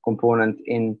vital component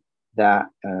in the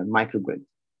microgrid.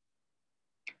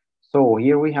 So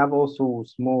here we have also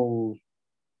small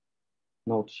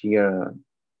notes here,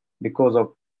 because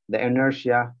of the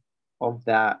inertia of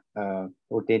the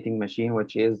rotating machine,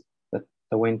 which is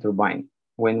the wind turbine.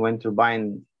 When wind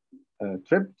turbine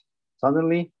tripped,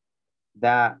 suddenly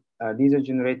the diesel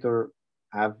generator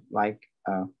have like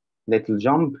a little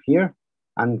jump here,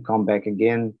 and come back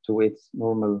again to its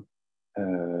normal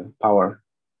power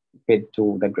fed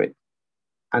to the grid.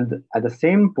 And at the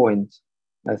same point,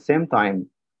 at the same time,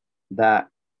 the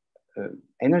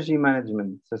energy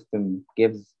management system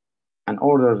gives an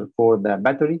order for the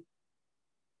battery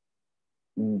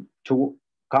to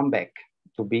come back,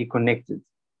 to be connected.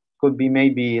 Could be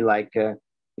maybe like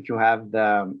if you have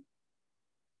the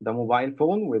mobile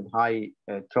phone with high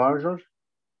charger,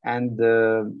 and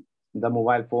the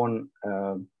mobile phone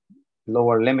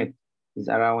lower limit is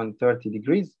around 30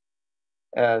 degrees,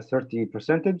 30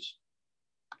 percentage,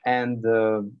 and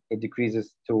it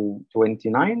decreases to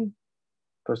 29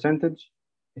 percentage.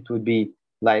 It would be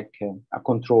like a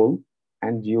control,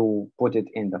 and you put it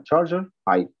in the charger,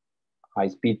 high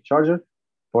speed charger,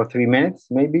 for 3 minutes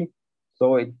maybe.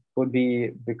 So it would be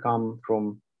become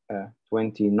from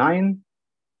 29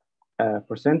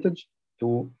 percentage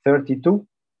to 32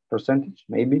 percentage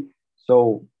maybe.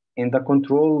 So in the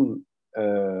control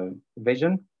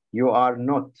vision, you are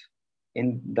not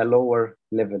in the lower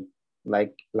level,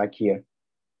 like here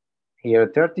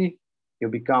 30, you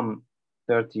become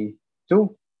 32.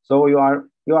 So you are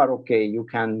okay, you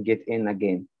can get in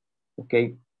again.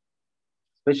 Okay,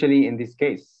 especially in this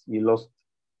case, you lost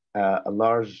a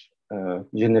large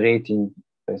generating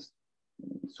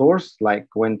source like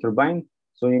wind turbine.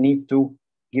 So you need to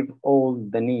give all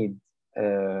the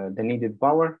needed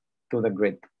power to the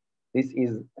grid. This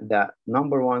is the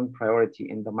number one priority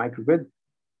in the microgrid,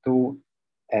 to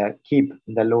keep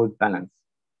the load balance.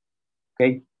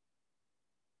 Okay,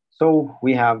 so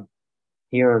we have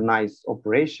here nice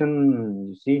operation,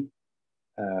 you see,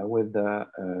 with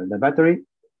the battery.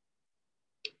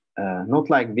 Not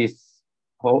like this.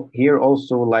 Here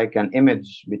also like an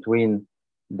image between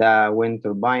the wind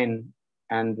turbine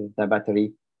and the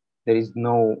battery. There is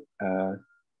no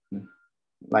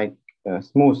like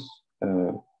smooth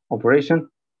operation,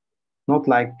 not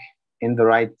like in the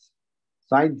right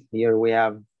side. Here we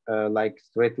have like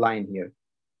straight line here.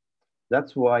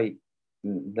 That's why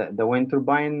the wind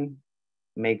turbine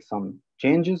makes some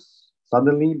changes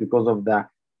suddenly because of the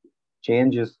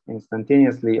changes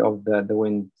instantaneously of the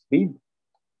wind speed.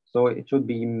 So it should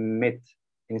be met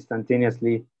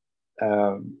instantaneously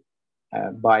uh,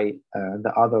 by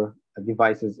the other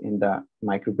devices in the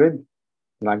microgrid,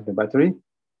 like the battery.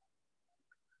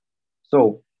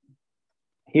 So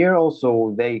here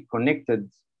also they connected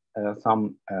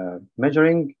some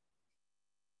measuring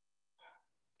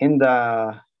in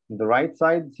the right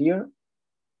side. Here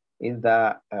is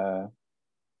the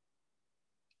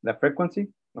frequency,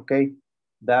 okay,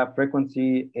 the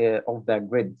frequency of the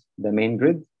grid, the main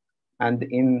grid. And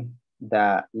in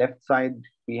the left side,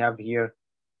 we have here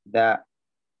the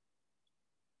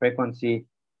frequency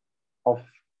of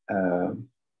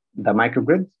the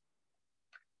microgrid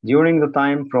during the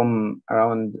time from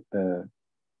around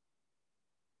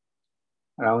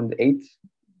 8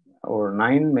 or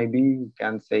 9, maybe you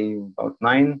can say about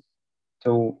 9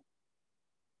 to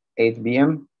 8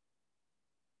 p.m.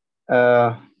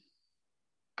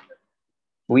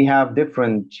 We have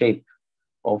different shape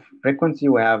of frequency.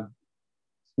 We have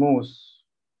smooth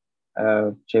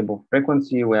shape of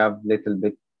frequency. We have little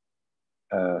bit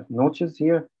notches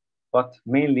here, but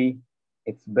mainly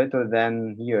it's better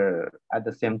than here at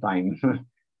the same time.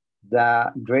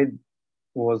 The grid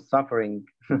was suffering.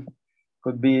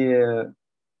 Could be,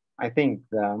 I think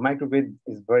the microgrid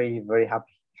is very, very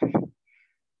happy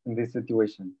in this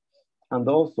situation. And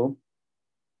also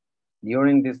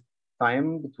during this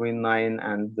time between 9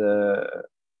 and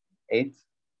 8,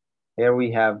 here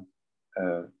we have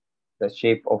the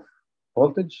shape of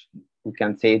voltage. We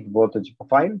can say it voltage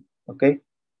profile, okay?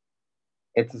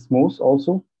 It's smooth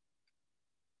also,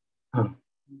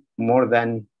 more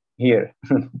than here.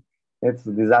 It's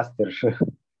a disaster.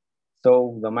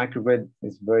 So the microgrid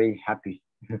is very happy.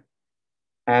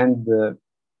 And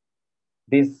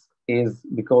this is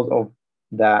because of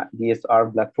the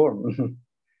DSR platform.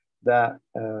 the,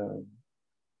 uh,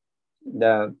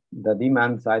 the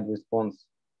demand side response.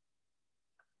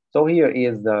 So here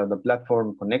is the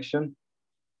platform connection,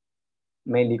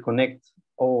 mainly connect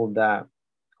all the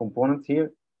components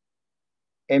here.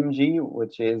 MG,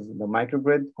 which is the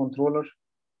microgrid controller,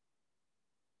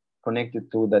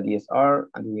 connected to the DSR,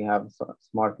 and we have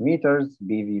smart meters,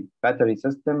 BV battery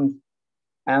systems,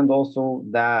 and also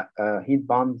the heat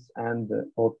pumps and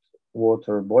hot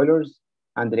water boilers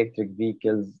and electric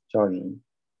vehicles charging.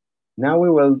 Now we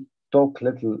will talk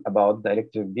little about the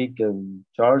electric vehicle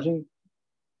charging,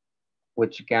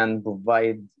 which can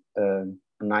provide a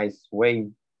nice way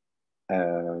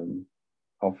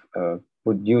of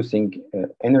producing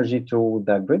energy to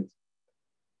the grid.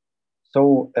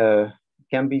 So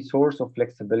can be source of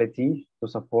flexibility to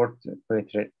support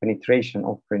penetration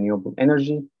of renewable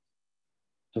energy,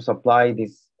 to supply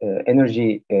this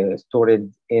energy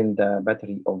stored in the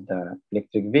battery of the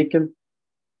electric vehicle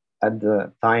at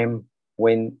the time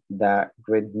when the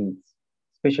grid needs,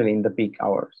 especially in the peak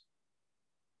hours.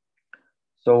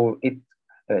 So it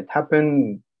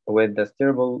happened with the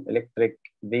steerable electric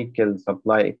vehicle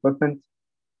supply equipment.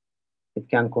 It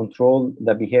can control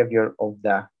the behavior of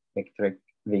the electric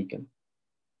vehicle.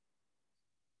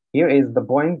 Here is the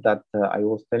point that I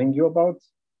was telling you about.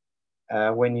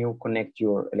 When you connect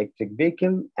your electric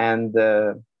vehicle and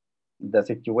the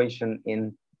situation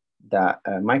in the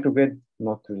microgrid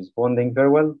not responding very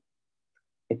well,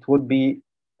 it would be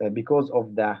because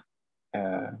of uh,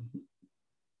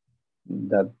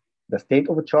 the the state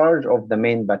of charge of the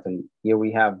main battery. Here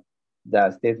we have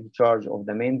the state of charge of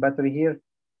the main battery here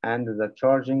and the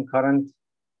charging current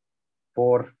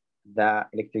for the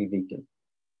electric vehicle.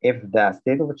 If the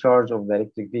state of charge of the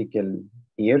electric vehicle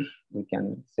here, we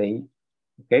can say,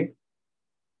 okay,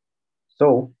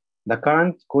 so the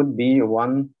current could be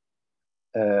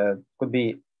could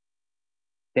be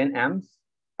 10 amps,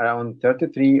 around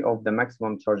 33 of the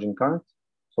maximum charging current.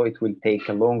 So it will take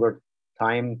a longer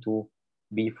time to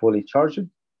be fully charged.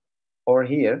 Or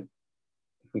here,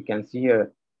 if we can see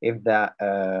here, if the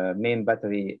main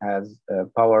battery has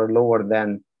power lower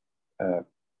than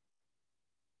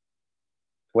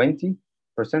 20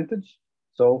 percentage,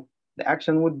 so the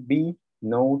action would be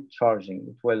no charging.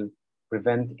 It will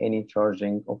prevent any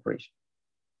charging operation.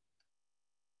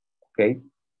 Okay,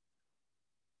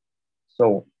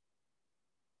 so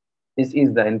this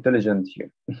is the intelligence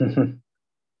here in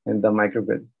the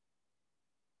microgrid.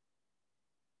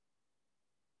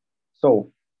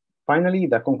 So finally,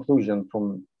 the conclusion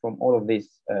from all of this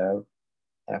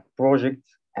project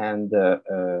and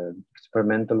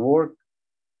experimental work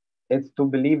is to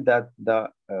believe that the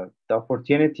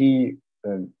opportunity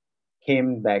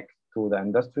came back to the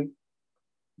industry.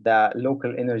 The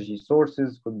local energy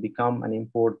sources could become an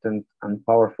important and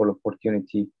powerful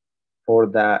opportunity for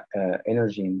the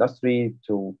energy industry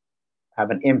to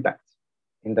have an impact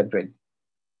in the grid.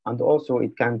 And also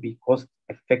it can be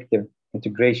cost-effective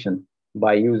integration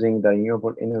by using the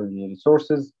renewable energy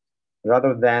resources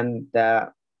rather than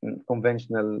the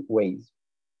conventional ways.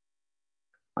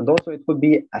 And also it could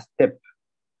be a step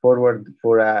forward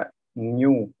for a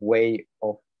new way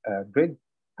of grid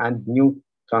and new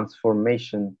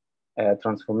transformation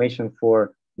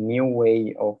for new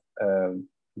way of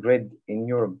grid in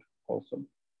Europe also.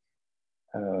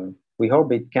 We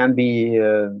hope it can be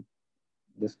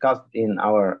discussed in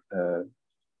our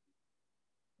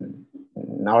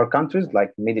countries,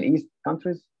 like Middle East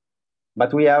countries,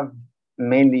 but we have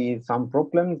mainly some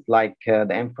problems like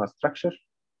the infrastructure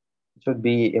should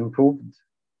be improved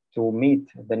to meet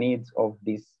the needs of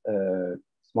these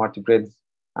smart grids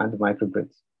and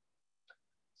microgrids.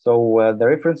 So the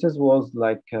references was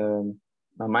like a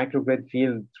microgrid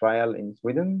field trial in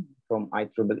Sweden from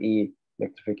IEEE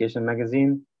Electrification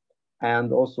magazine.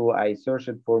 And also I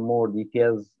searched for more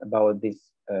details about this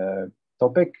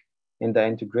topic in the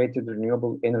integrated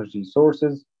renewable energy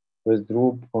sources with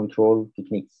group control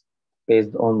techniques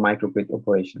based on microgrid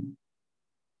operation.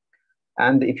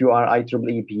 And if you are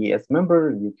IEEE PES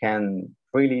member, you can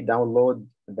freely download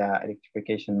the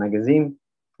electrification magazine,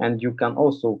 and you can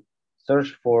also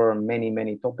search for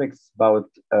many topics about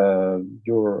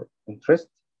your interest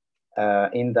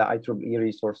in the IEEE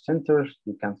Resource Center.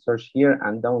 You can search here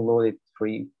and download it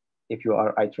free if you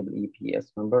are IEEE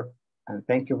PES member. And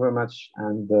thank you very much.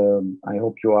 And I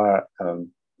hope you are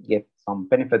get some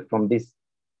benefit from this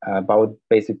about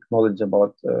basic knowledge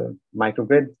about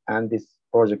microgrid and this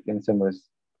project in Simris.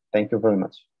 Thank you very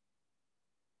much.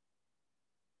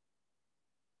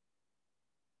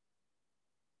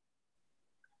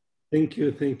 Thank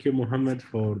you, Mohammed,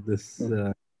 for this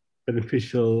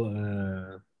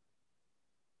beneficial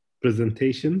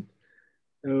presentation.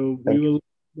 We will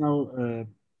now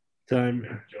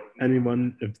time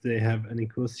anyone if they have any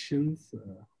questions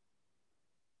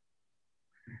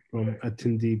from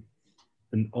attendee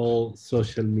in all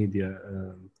social media,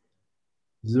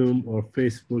 Zoom or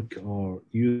Facebook or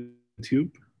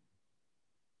YouTube.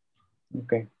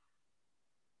 Okay.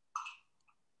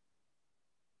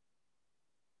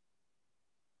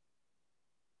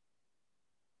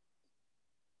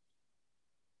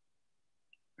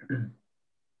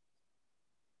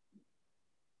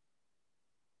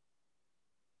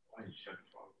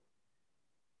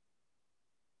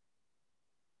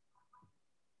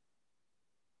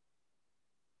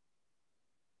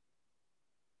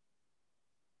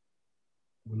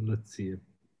 Let's see if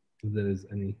there is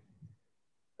any.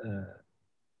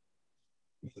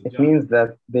 it means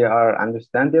that they are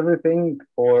understand everything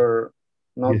or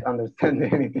not Yeah. understand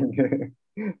anything.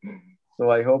 So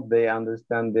I hope they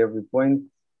understand every point,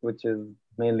 which is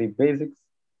mainly basics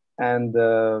and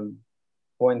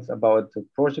points about the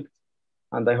project.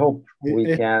 And I hope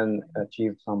we I can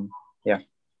achieve some. Yeah,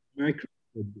 micro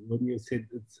when you said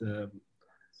it's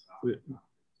we,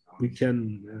 we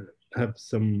can have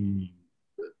some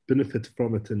benefit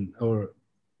from it in our,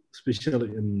 especially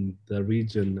in the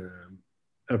region,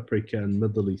 Africa and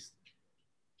Middle East.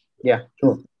 yeah, Is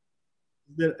sure.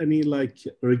 there any like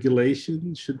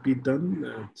regulation should be done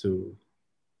to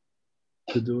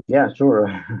do? Yeah, sure.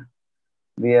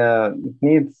 The it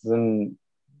needs in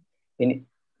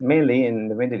mainly in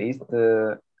the Middle East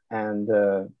and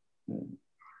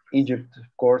Egypt, of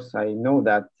course. I know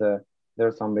that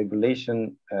there's some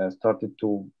regulation started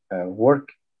to work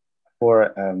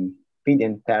for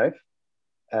feed-in tariff,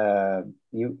 uh,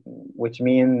 which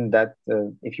mean that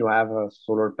if you have a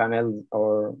solar panel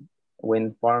or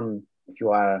wind farm, if you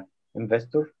are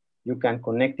investor, you can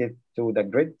connect it to the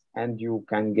grid and you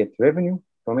can get revenue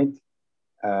from it.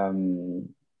 Um,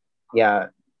 yeah,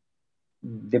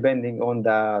 depending on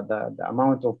the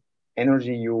amount of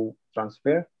energy you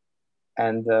transfer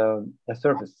and the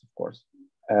service, of course,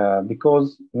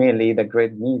 because mainly the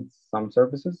grid needs some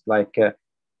services like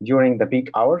during the peak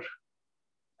hour,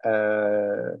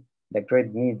 the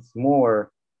grid needs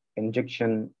more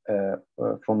injection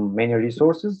from many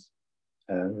resources,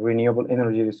 renewable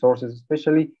energy resources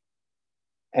especially.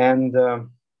 And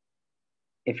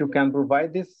if you can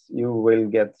provide this, you will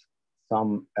get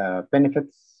some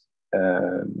benefits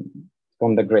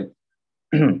from the grid.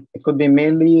 It could be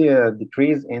mainly a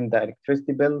decrease in the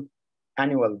electricity bill,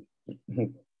 annual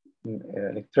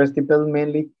electricity bill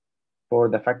mainly for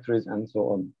the factories and so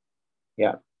on.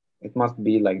 Yeah, it must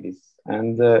be like this.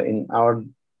 And in our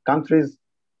countries,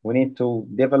 we need to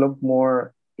develop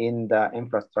more in the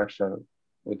infrastructure,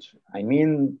 which I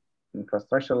mean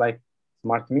infrastructure like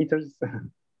smart meters,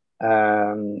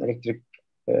 electric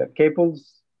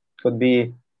cables could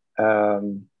be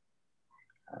um,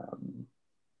 um,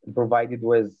 provided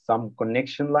with some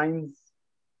connection lines,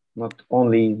 not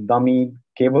only dummy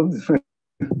cables.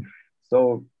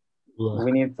 So we Well,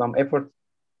 need some effort.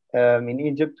 In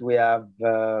Egypt, we have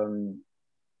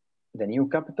the new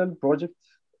capital project.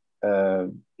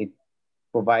 It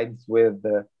provides with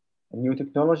new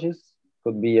technologies.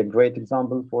 Could be a great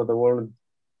example for the world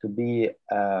to be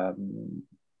a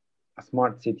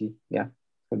smart city. Yeah,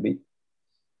 could be.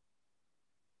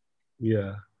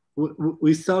 yeah,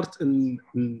 we start in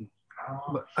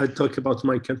I talk about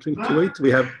my country in Kuwait.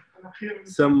 We have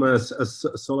some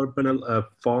solar panel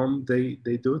farm. They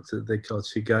do it. They call it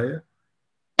Shigaya,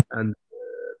 and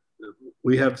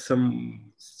we have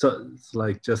some it's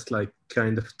like just like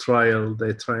kind of trial.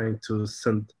 They're trying to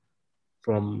send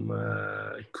from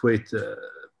Kuwait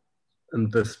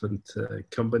investment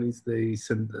companies. They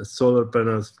send solar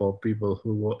panels for people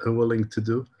who are willing to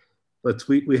do. But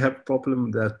we have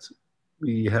problem that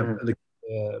we have Mhm.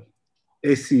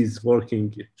 AC is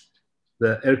working,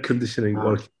 the air conditioning Ah.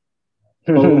 working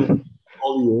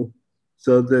all year,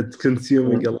 so that's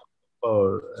consuming Mm. a lot of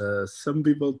power. Some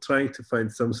people trying to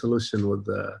find some solution with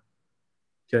the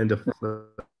kind of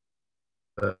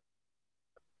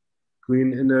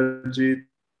green energy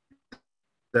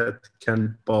that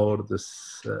can power this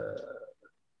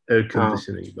air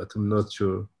conditioning, but I'm not Ah.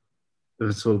 sure if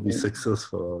it will be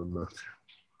successful or not.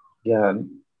 Yeah,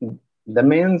 the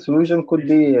main solution could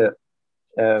be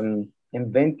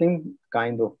inventing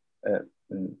kind of uh,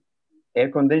 mm, air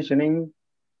conditioning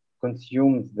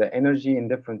consumes the energy in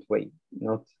different way,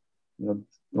 not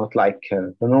not like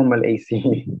the normal AC.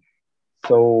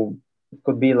 So it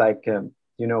could be like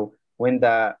when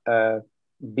the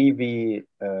BV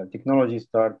technology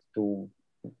starts to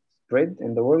spread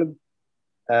in the world.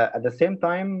 At the same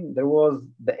time, there was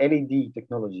the LED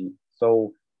technology,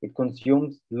 so it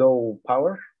consumes low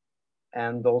power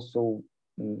and also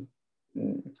mm,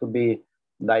 it could be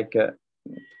like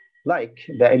like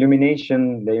the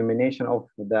illumination of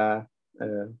uh,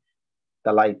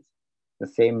 the light, the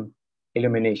same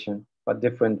illumination but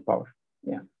different power.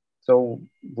 Yeah. So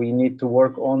we need to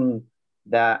work on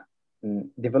the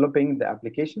developing the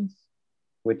applications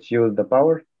which use the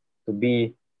power to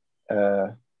be uh,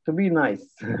 to be nice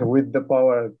with the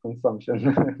power consumption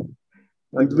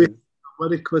like And we this. have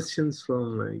other questions from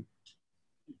like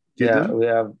Yeah, Gideon. we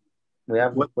have the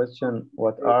What question: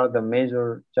 what are the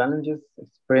major challenges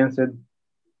experienced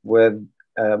with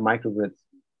microgrids?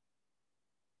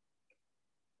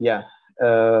 Yeah,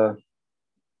 uh,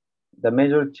 the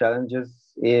major challenges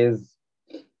is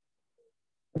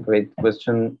a great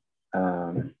question.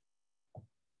 Um,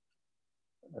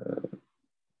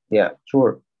 Yeah,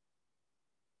 sure.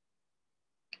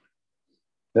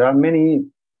 There are many,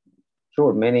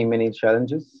 sure, many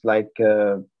challenges like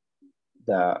the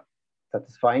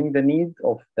satisfying the need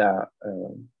of the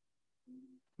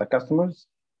customers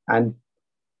and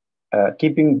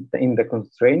keeping in the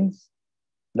constraints,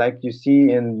 like you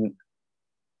see in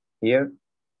here,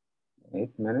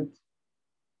 8 minutes.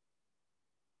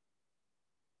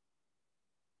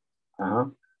 Uh-huh.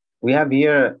 We have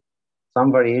here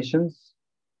some variations.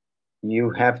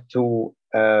 You have to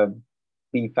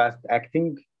be fast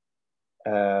acting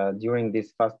during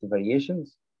these fast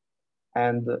variations,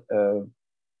 and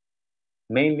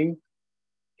mainly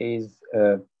is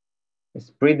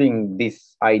spreading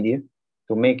this idea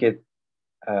to make it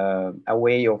a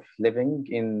way of living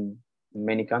in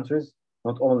many countries,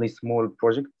 not only small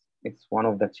projects. It's one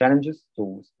of the challenges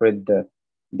to spread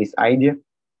this idea.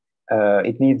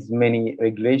 It needs many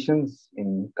regulations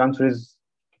in countries.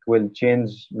 It will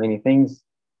change many things,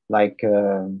 like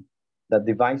the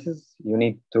devices. You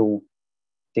need to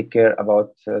take care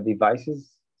about devices,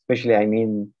 especially, I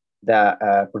mean,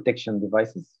 the protection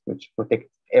devices, which protect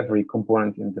every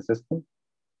component in the system.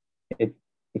 It,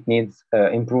 it needs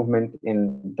improvement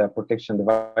in the protection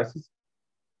devices.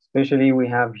 Especially, we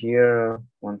have here,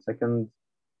 1 second.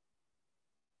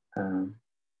 Uh,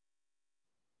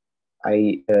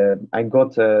 I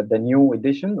got the new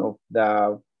edition of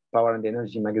the Power and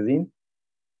Energy magazine,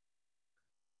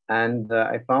 and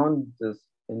I found this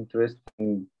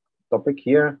interesting topic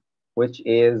here, which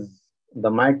is the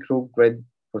microgrid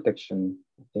protection.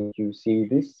 I think you see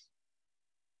this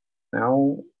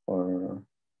now, or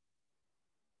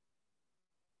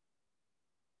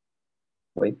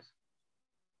wait.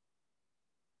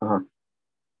 Uh-huh.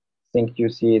 I think you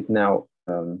see it now.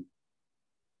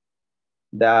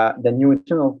 The new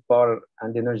edition of Power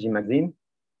and Energy magazine.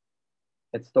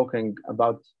 It's talking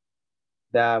about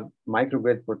the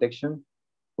microgrid protection,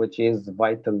 which is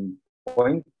vital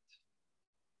point,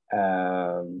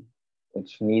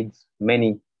 which needs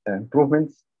many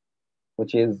improvements,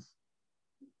 which is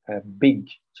a big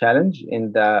challenge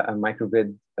in the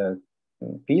microgrid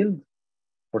field,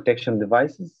 protection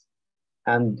devices,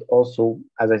 and also,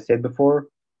 as I said before,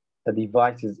 the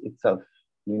devices itself.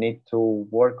 You need to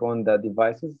work on the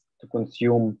devices to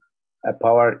consume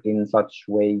power in such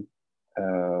way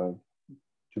uh,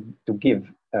 to give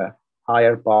a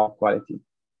higher power quality.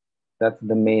 That's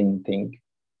the main thing,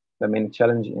 the main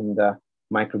challenge in the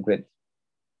microgrid.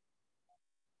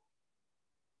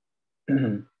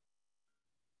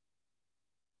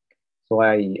 So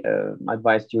I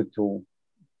advise you to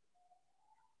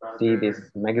see this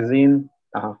magazine.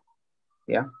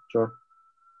 Yeah, sure.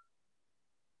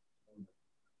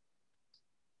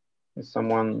 Is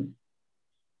someone?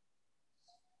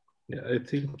 Yeah, I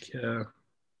think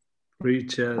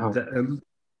reach the end of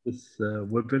this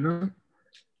webinar.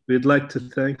 We'd like to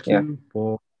thank Yeah. you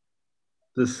for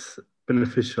this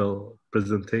beneficial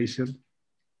presentation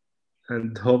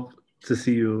and hope to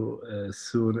see you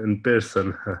soon in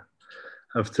person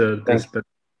after this Thank,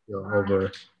 presentation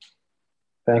over.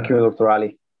 thank you, Dr.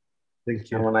 Ali. Thank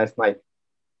Have you. a nice night.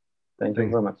 Thank you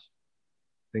Thank, very much.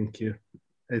 thank you.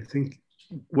 I think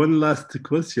one last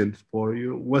question for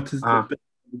you. What is the best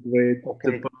grade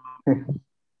Okay.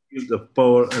 field of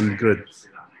power and grids?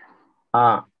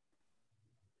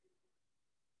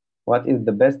 What is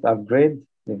the best upgrade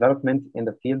development in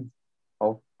the field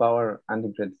of power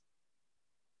and grids?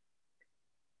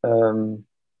 Um,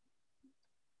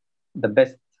 the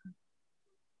best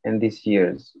in these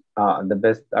years. The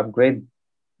best upgrade.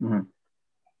 Mhm.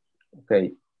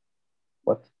 Okay.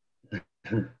 What?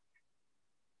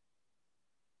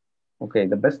 Okay.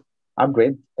 The best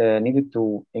upgrade needed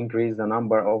to increase the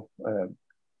number of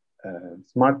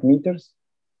smart meters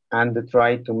and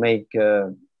try to make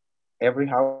every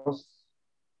house,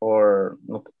 or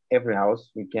not every house,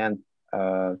 we can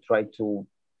try to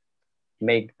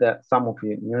make some of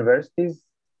the universities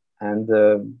and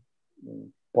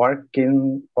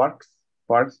parks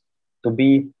to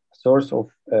be a source of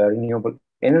renewable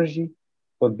energy,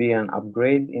 could be an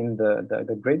upgrade in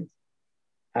the grid,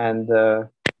 and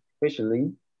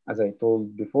especially, as I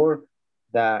told before,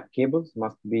 the cables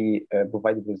must be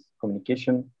provided with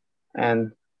communication,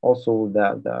 and also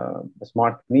the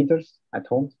smart meters at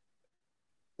home.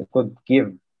 It could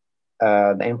give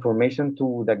the information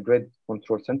to the grid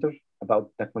control center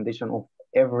about the condition of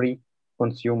every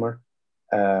consumer.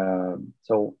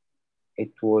 So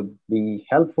it would be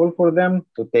helpful for them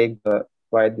to take the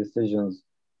right decisions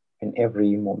in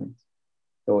every moment.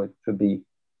 So it should be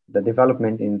the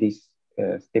development in these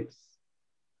steps.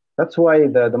 That's why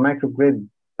the microgrid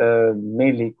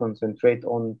mainly concentrate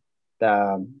on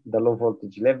the low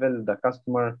voltage level, the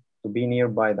customer, to be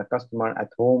nearby the customer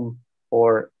at home,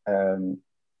 or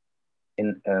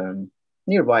in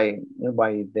nearby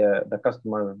the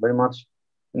customer very much,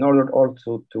 in order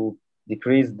also to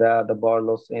decrease the power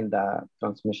loss in the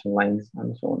transmission lines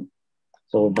and so on.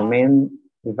 So the main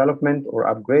development or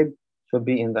upgrade should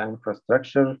be in the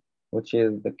infrastructure, which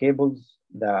is the cables,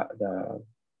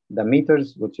 the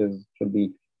meters, which is should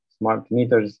be smart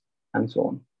meters, and so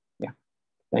on. Yeah.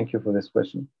 Thank you for this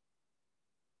question.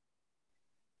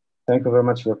 Thank you very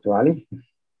much, Dr. Ali.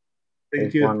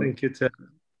 Thank you. Thank you to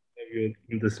have you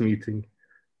in this meeting.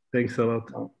 Thanks a lot.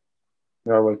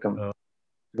 You are welcome.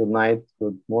 Good night,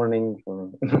 good morning, or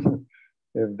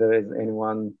if there is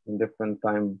anyone in different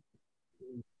time.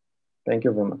 Thank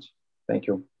you very much. Thank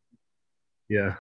you. Yeah.